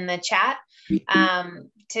questions in the chat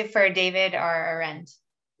for David or Arend.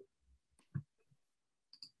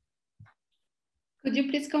 Could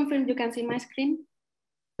you please confirm you can see my screen?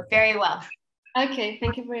 Very well. Okay,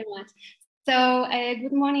 thank you very much. So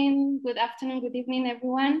good morning, good afternoon, good evening,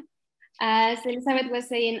 everyone. As Elizabeth was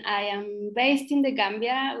saying, I am based in the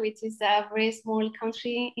Gambia, which is a very small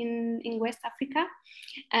country in West Africa.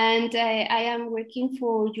 And I am working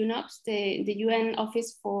for UNEP, the UN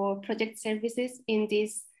Office for Project Services, in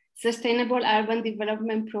this Sustainable Urban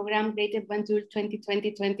Development Program, Greater Banjul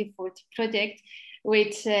 2020-2040 project,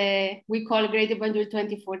 which we call Greater Banjul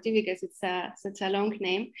 2040 because it's such a long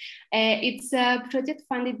name. It's a project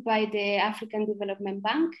funded by the African Development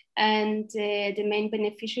Bank, and the main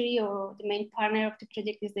beneficiary or the main partner of the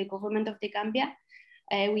project is the government of the Gambia.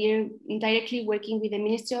 We are directly working with the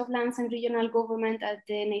Ministry of Lands and Regional Government at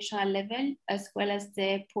the national level, as well as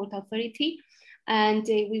the Port Authority. And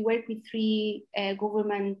we work with three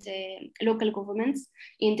local governments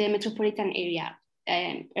in the metropolitan area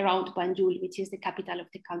around Banjul, which is the capital of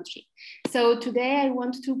the country. So today I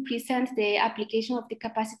want to present the application of the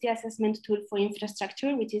capacity assessment tool for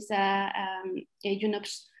infrastructure, which is a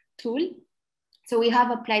UNEP's tool. So we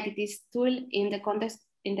have applied this tool in the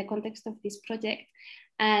context of this project.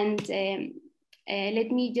 And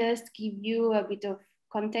let me just give you a bit of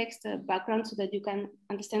context, background, so that you can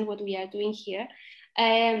understand what we are doing here.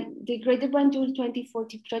 The Greater Banjul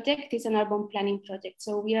 2040 project is an urban planning project.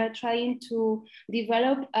 So we are trying to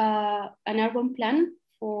develop an urban plan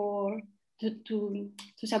to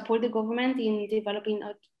support the government in developing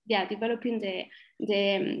the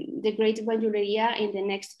Greater Banjul area in the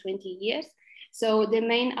next 20 years. So the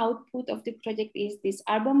main output of the project is this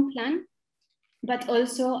urban plan, but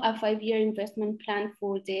also a 5-year investment plan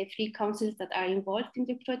for the 3 councils that are involved in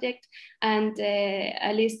the project, and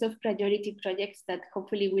a list of priority projects that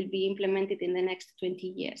hopefully will be implemented in the next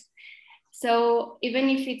 20 years. So even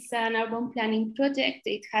if it's an urban planning project,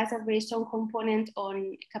 it has a very strong component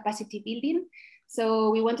on capacity building. So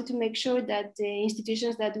we wanted to make sure that the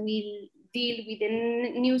institutions that will deal with the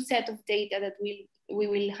new set of data that we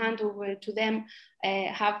will hand over to them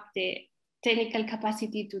have the technical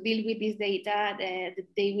capacity to deal with this data, that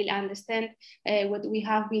they will understand what we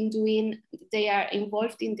have been doing, they are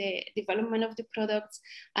involved in the development of the products,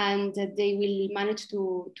 and that they will manage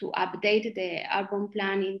to update the urban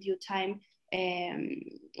plan in due time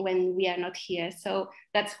when we are not here. So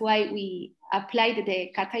that's why we applied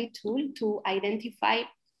the CATAI tool to identify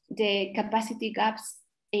the capacity gaps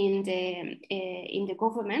in the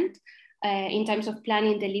government in terms of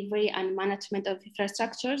planning, delivery, and management of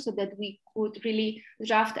infrastructure, so that we could really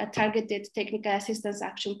draft a targeted technical assistance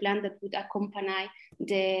action plan that would accompany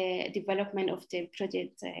the development of the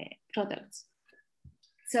project products.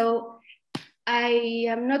 So I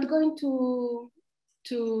am not going to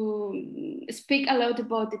speak a lot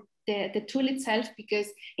about the tool itself,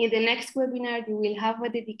 because in the next webinar you will have a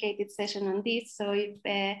dedicated session on this. So if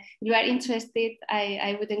you are interested,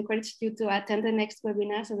 I would encourage you to attend the next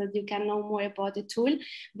webinar so that you can know more about the tool.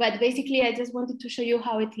 But basically, I just wanted to show you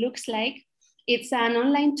how it looks like. It's an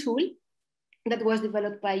online tool that was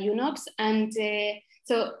developed by UNOPS, and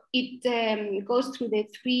so it goes through the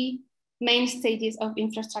 3 main stages of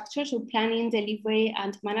infrastructure, so planning, delivery,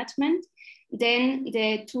 and management. Then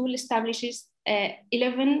the tool establishes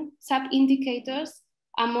 11 sub-indicators,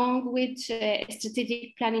 among which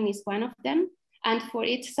strategic planning is one of them. And for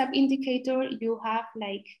each sub-indicator, you have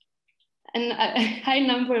like a high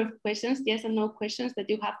number of questions, yes and no questions that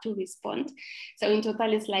you have to respond. So in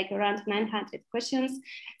total, it's like around 900 questions.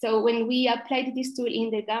 So when we applied this tool in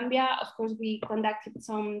the Gambia, of course, we conducted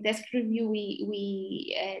some desk review.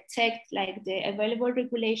 We checked like the available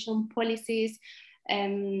regulation, policies,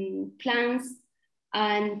 plans,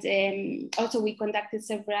 and also we conducted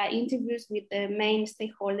several interviews with the main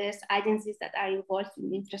stakeholders, agencies that are involved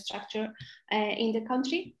in infrastructure in the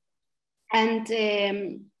country.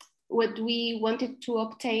 And what we wanted to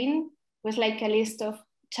obtain was like a list of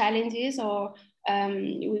challenges, or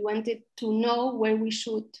we wanted to know where we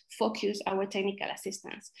should focus our technical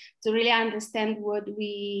assistance to really understand what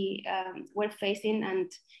we were facing and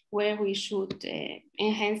where we should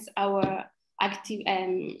enhance our active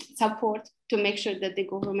support to make sure that the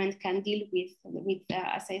government can deal with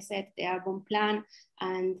as I said, the urban plan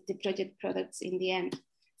and the project products in the end.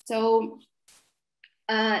 So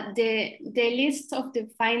the list of the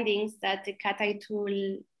findings that the CATAI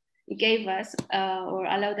tool gave us or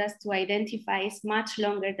allowed us to identify is much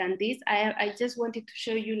longer than this. I just wanted to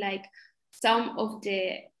show you like some of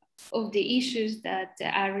the issues that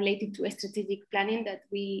are related to strategic planning that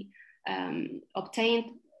we obtained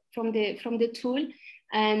from the tool.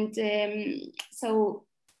 And so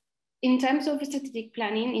in terms of strategic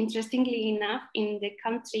planning, interestingly enough, in the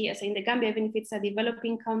country, as in the Gambia, even if it's a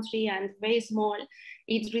developing country and very small,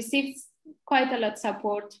 it receives quite a lot of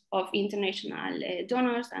support of international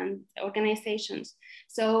donors and organizations.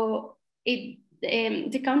 So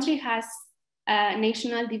the country has a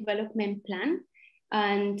national development plan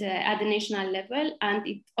and at the national level, and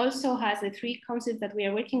it also has the three councils that we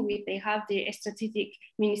are working with. They have the strategic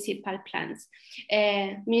municipal plans,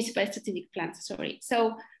 municipal strategic plans, sorry.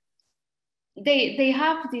 So they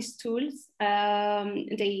have these tools.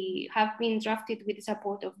 They have been drafted with the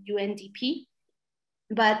support of UNDP,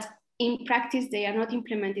 but in practice, they are not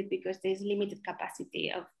implemented because there's limited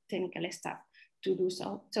capacity of technical staff to do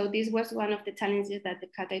so. So this was one of the challenges that the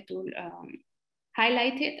CATAI tool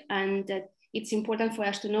highlighted, and that it's important for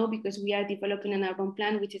us to know because we are developing an urban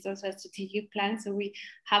plan, which is also a strategic plan. So we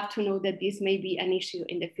have to know that this may be an issue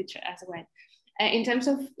in the future as well. In terms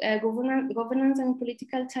of governance and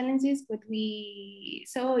political challenges, what we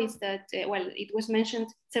saw is that, well, it was mentioned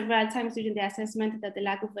several times during the assessment that the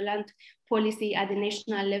lack of a land policy at the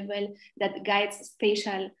national level that guides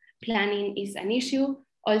spatial planning is an issue.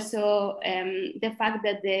 Also, the fact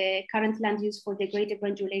that the current land use for the Greater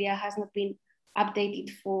Banjul area has not been updated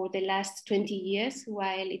for the last 20 years,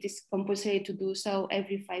 while it is compulsory to do so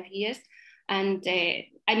every 5 years. And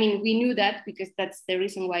I mean, we knew that because that's the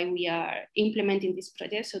reason why we are implementing this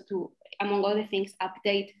project. So to, among other things,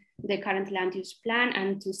 update the current land use plan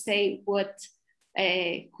and to say what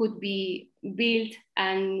could be built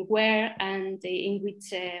and where and in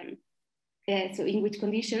which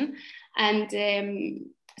condition. And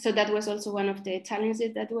so that was also one of the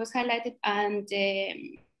challenges that was highlighted. And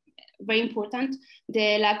very important,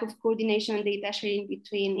 the lack of coordination and data sharing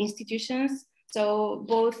between institutions. So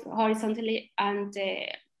both horizontally and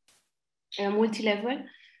multi-level.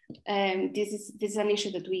 This is an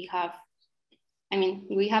issue that we have, I mean,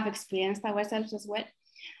 we have experienced ourselves as well.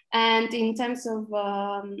 And in terms of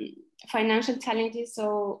financial challenges,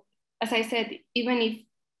 so as I said, even if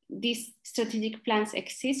these strategic plans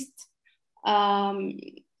exist,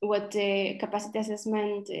 what the capacity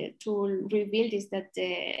assessment tool revealed is that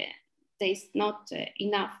there is not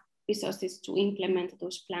enough resources to implement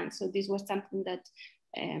those plans. So this was something that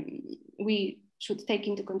we should take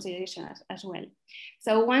into consideration as well.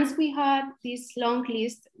 So once we had this long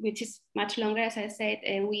list, which is much longer, as I said,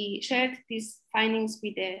 we shared these findings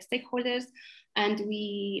with the stakeholders, and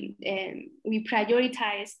we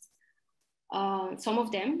prioritized some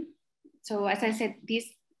of them. So as I said,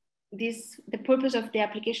 the purpose of the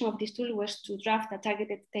application of this tool was to draft a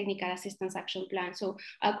targeted technical assistance action plan. So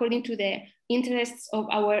according to the interests of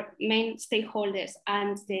our main stakeholders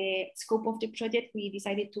and the scope of the project, we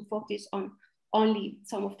decided to focus on only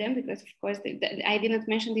some of them because, of course, I didn't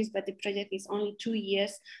mention this, but the project is only 2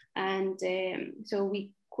 years, and so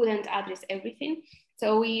we couldn't address everything.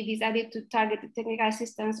 So we decided to target the technical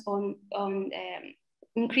assistance on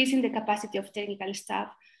increasing the capacity of technical staff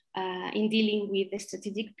in dealing with the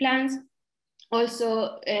strategic plans,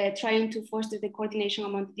 Also trying to foster the coordination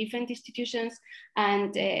among the different institutions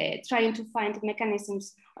and trying to find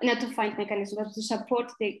mechanisms, not to find mechanisms, but to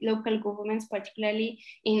support the local governments, particularly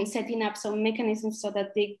in setting up some mechanisms so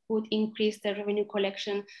that they could increase the revenue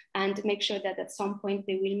collection and make sure that at some point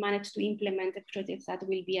they will manage to implement the projects that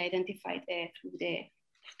will be identified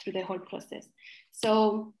through the whole process.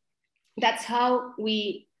 So that's how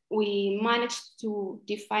we managed to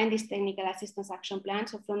define this technical assistance action plan.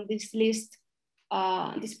 So from this list,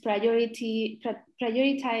 this prioritized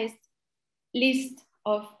list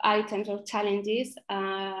of items or challenges,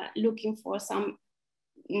 looking for some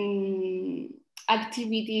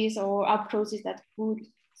activities or approaches that could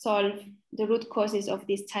solve the root causes of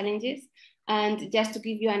these challenges. And just to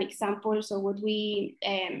give you an example, so what we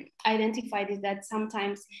identified is that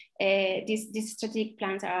sometimes these strategic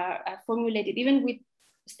plans are formulated even with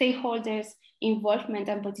stakeholders' involvement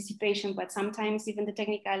and participation, but sometimes even the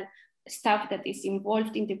technical staff that is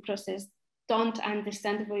involved in the process don't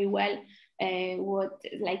understand very well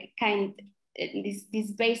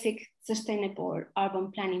these basic sustainable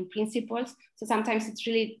urban planning principles. So sometimes it's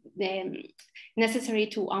really necessary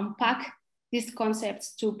to unpack these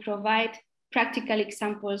concepts to provide practical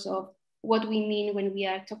examples of what we mean when we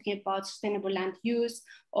are talking about sustainable land use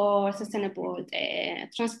or sustainable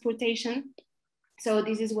transportation. So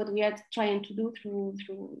this is what we are trying to do through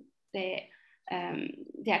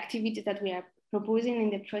the activities that we are proposing in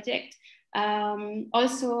the project.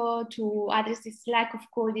 Also to address this lack of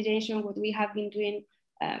coordination, what we have been doing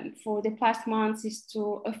for the past months is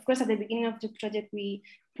to, of course, at the beginning of the project, we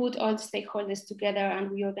put all the stakeholders together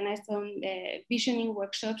and we organized some visioning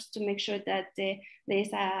workshops to make sure that there is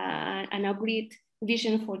an agreed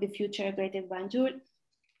vision for the future Greater Banjul.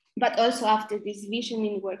 But also after this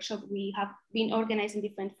visioning workshop, we have been organizing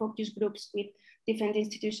different focus groups with different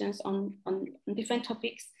institutions on different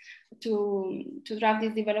topics to draft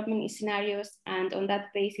these development scenarios, and on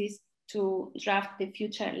that basis to draft the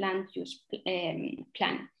future land use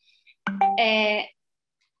plan.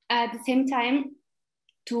 At the same time,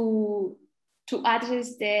 to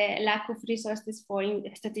address the lack of resources for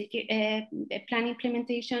strategic plan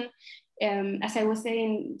implementation, as I was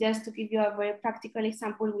saying, just to give you a very practical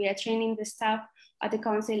example, we are training the staff at the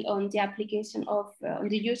council on the application of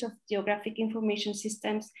the use of geographic information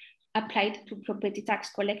systems applied to property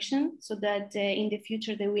tax collection, so that in the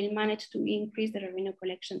future they will manage to increase the revenue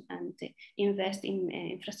collection and invest in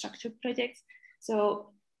infrastructure projects.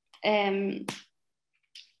 So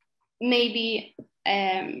maybe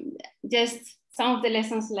just some of the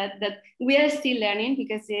lessons that we are still learning,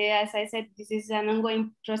 because as I said, this is an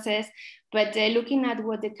ongoing process, but looking at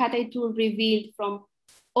what the CATAI tool revealed from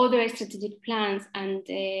other strategic plans and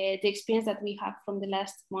the experience that we have from the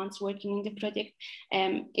last months working in the project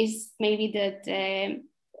is maybe that,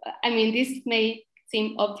 I mean, this may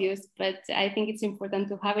seem obvious, but I think it's important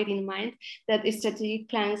to have it in mind that strategic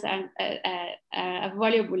plans are a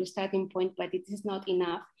valuable starting point, but it is not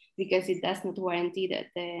enough because it does not guarantee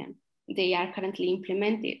that they are currently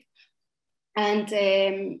implemented.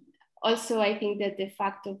 And also I think that the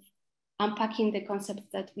fact of unpacking the concepts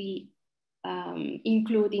that we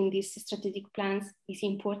include in these strategic plans is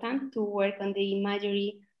important to work on the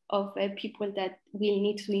imagery of people that will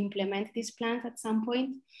need to implement these plans at some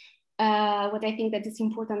point. What I think that is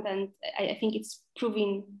important, and I think it's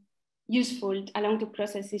proving useful along the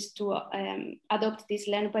process, is to adopt this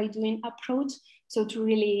learn by doing approach. So to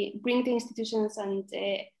really bring the institutions and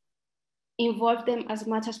involve them as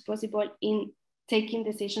much as possible in taking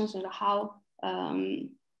decisions on how,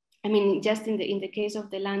 I mean, just in the case of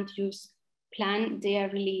the land use plan, they are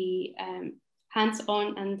really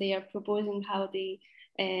hands-on, and they are proposing how they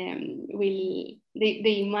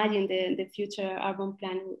imagine the future urban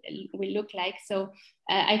plan will look like. So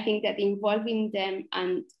I think that involving them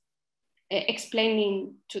and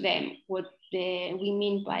explaining to them what we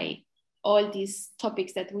mean by all these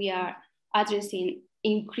topics that we are addressing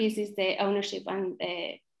increases the ownership and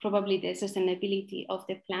probably the sustainability of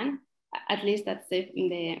the plan. At least that's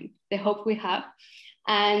the hope we have.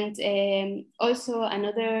 And also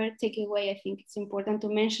another takeaway I think it's important to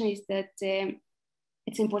mention is that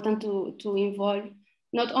it's important to involve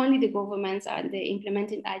not only the governments and the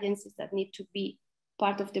implementing agencies that need to be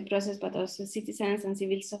part of the process, but also citizens and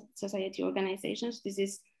civil society organizations. This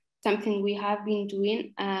is something we have been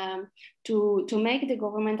doing to make the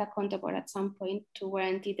government accountable at some point, to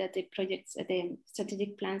guarantee that the projects, the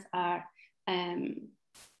strategic plans are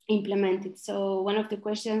implemented. So one of the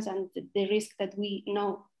questions and the risk that we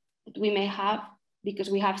know that we may have because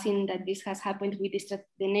we have seen that this has happened with the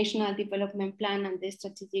National Development Plan and the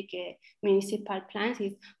strategic municipal plans,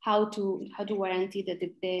 is how to guarantee that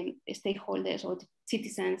the stakeholders or the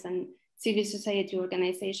citizens and civil society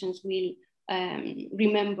organizations will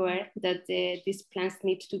remember that these plans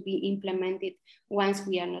need to be implemented once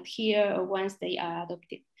we are not here or once they are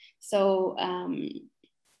adopted. So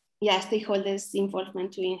yeah, stakeholders'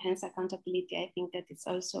 involvement to enhance accountability, I think that is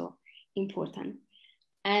also important.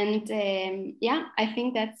 And yeah, I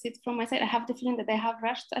think that's it from my side. I have the feeling that I have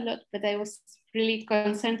rushed a lot, but I was really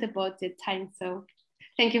concerned about the time. So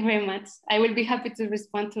thank you very much. I will be happy to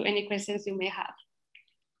respond to any questions you may have.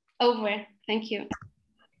 Over, thank you.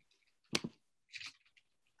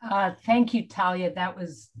 Thank you, Talia. That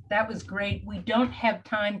was great. We don't have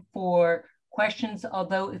time for questions,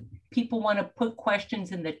 although if people want to put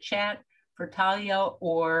questions in the chat for Talia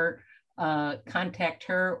or contact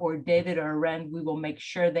her or David or Ren, we will make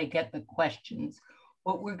sure they get the questions.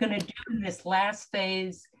 What we're going to do in this last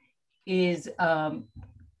phase is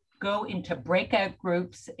go into breakout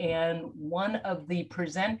groups, and one of the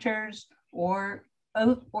presenters or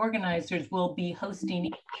organizers will be hosting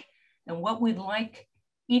each. And what we'd like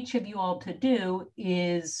each of you all to do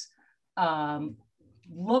is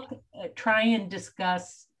try and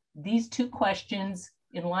discuss these two questions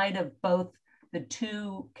in light of both the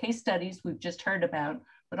two case studies we've just heard about,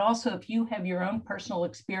 but also if you have your own personal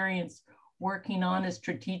experience working on a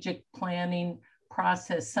strategic planning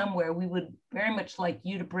process somewhere, we would very much like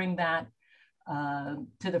you to bring that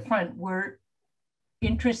to the front. We're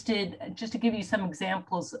interested, just to give you some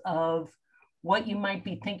examples of what you might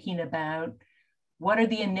be thinking about. What are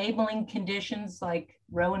the enabling conditions, like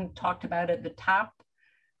Rowan talked about at the top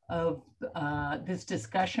of this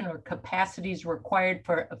discussion, or capacities required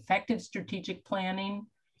for effective strategic planning?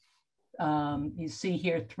 You see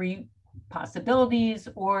here 3 possibilities.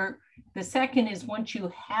 Or the second is, once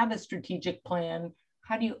you have a strategic plan,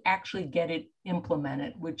 how do you actually get it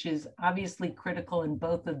implemented, which is obviously critical in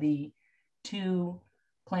both of the 2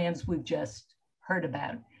 plans we've just heard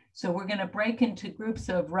about. So we're going to break into groups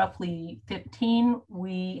of roughly 15.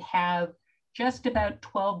 We have just about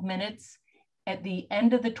 12 minutes. At the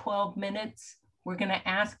end of the 12 minutes, we're going to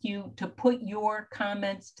ask you to put your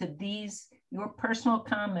comments to these, your personal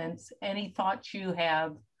comments, any thoughts you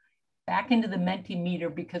have, back into the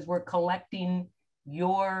Mentimeter, because we're collecting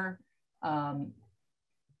your,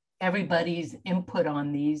 everybody's input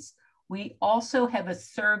on these. We also have a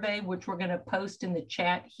survey, which we're going to post in the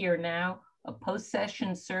chat here now, a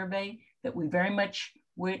post-session survey that we very much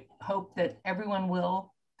would hope that everyone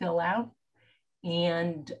will fill out.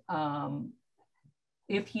 And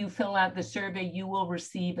if you fill out the survey, you will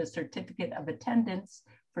receive a certificate of attendance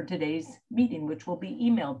for today's meeting, which will be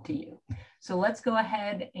emailed to you. So let's go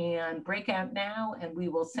ahead and break out now, and we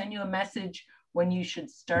will send you a message when you should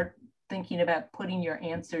start thinking about putting your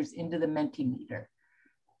answers into the Mentimeter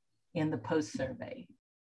in the post survey.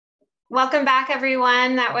 Welcome back,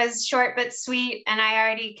 everyone. That was short but sweet, and I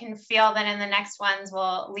already can feel that in the next ones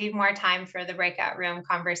we'll leave more time for the breakout room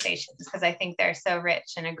conversations, because I think they're so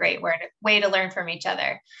rich and a great way to learn from each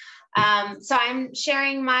other. So I'm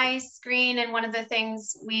sharing my screen, and one of the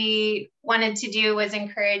things we wanted to do was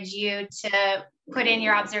encourage you to put in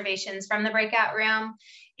your observations from the breakout room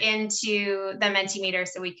into the Mentimeter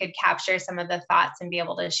so we could capture some of the thoughts and be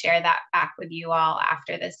able to share that back with you all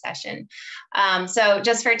after this session. So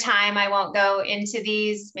just for time, I won't go into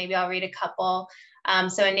these. Maybe I'll read a couple.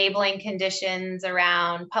 So enabling conditions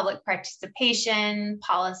around public participation,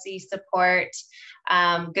 policy support,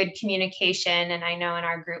 good communication. And I know in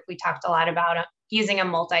our group, we talked a lot about using a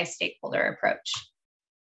multi-stakeholder approach.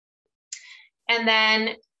 And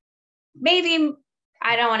then maybe,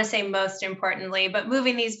 I don't want to say most importantly, but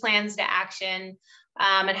moving these plans to action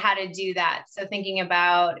and how to do that. So thinking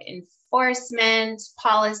about enforcement,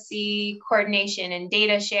 policy, coordination and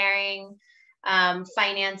data sharing,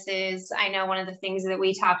 finances. I know one of the things that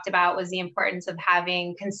we talked about was the importance of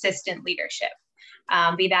having consistent leadership,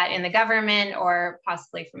 be that in the government or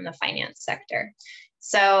possibly from the finance sector.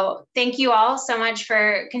 So thank you all so much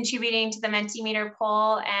for contributing to the Mentimeter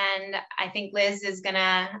poll. And I think Liz is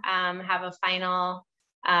gonna have a final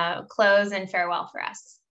close and farewell for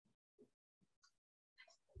us.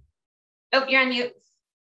 Oh, you're on mute.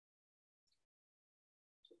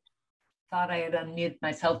 Thought I had unmuted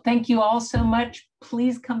myself. Thank you all so much.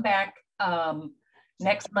 Please come back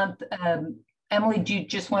next month. Emily, do you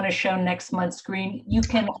just want to show next month's screen? You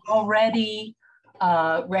can already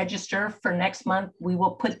register for next month. We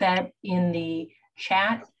will put that in the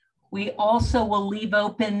chat. We also will leave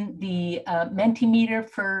open the Mentimeter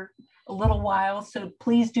for a little while. So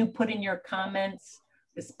please do put in your comments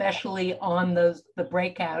especially on the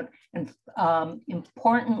breakout. And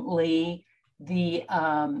importantly,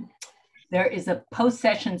 there is a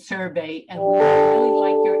post-session survey, and we would really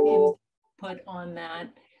like your input on that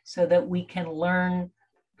so that we can learn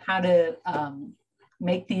how to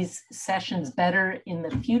make these sessions better in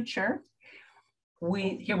the future.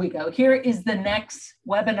 Here we go. Here is the next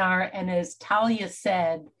webinar. And as Talia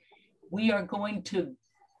said, we are going to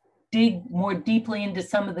dig more deeply into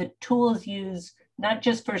some of the tools used, not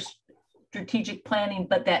just for strategic planning,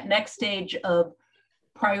 but that next stage of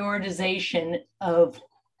prioritization of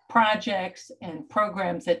projects and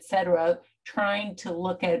programs, et cetera, trying to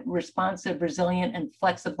look at responsive, resilient, and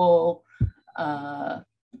flexible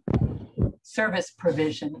service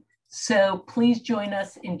provision. So please join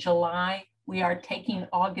us in July. We are taking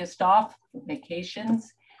August off for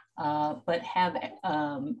vacations, but have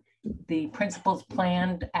the principles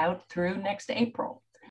planned out through next April.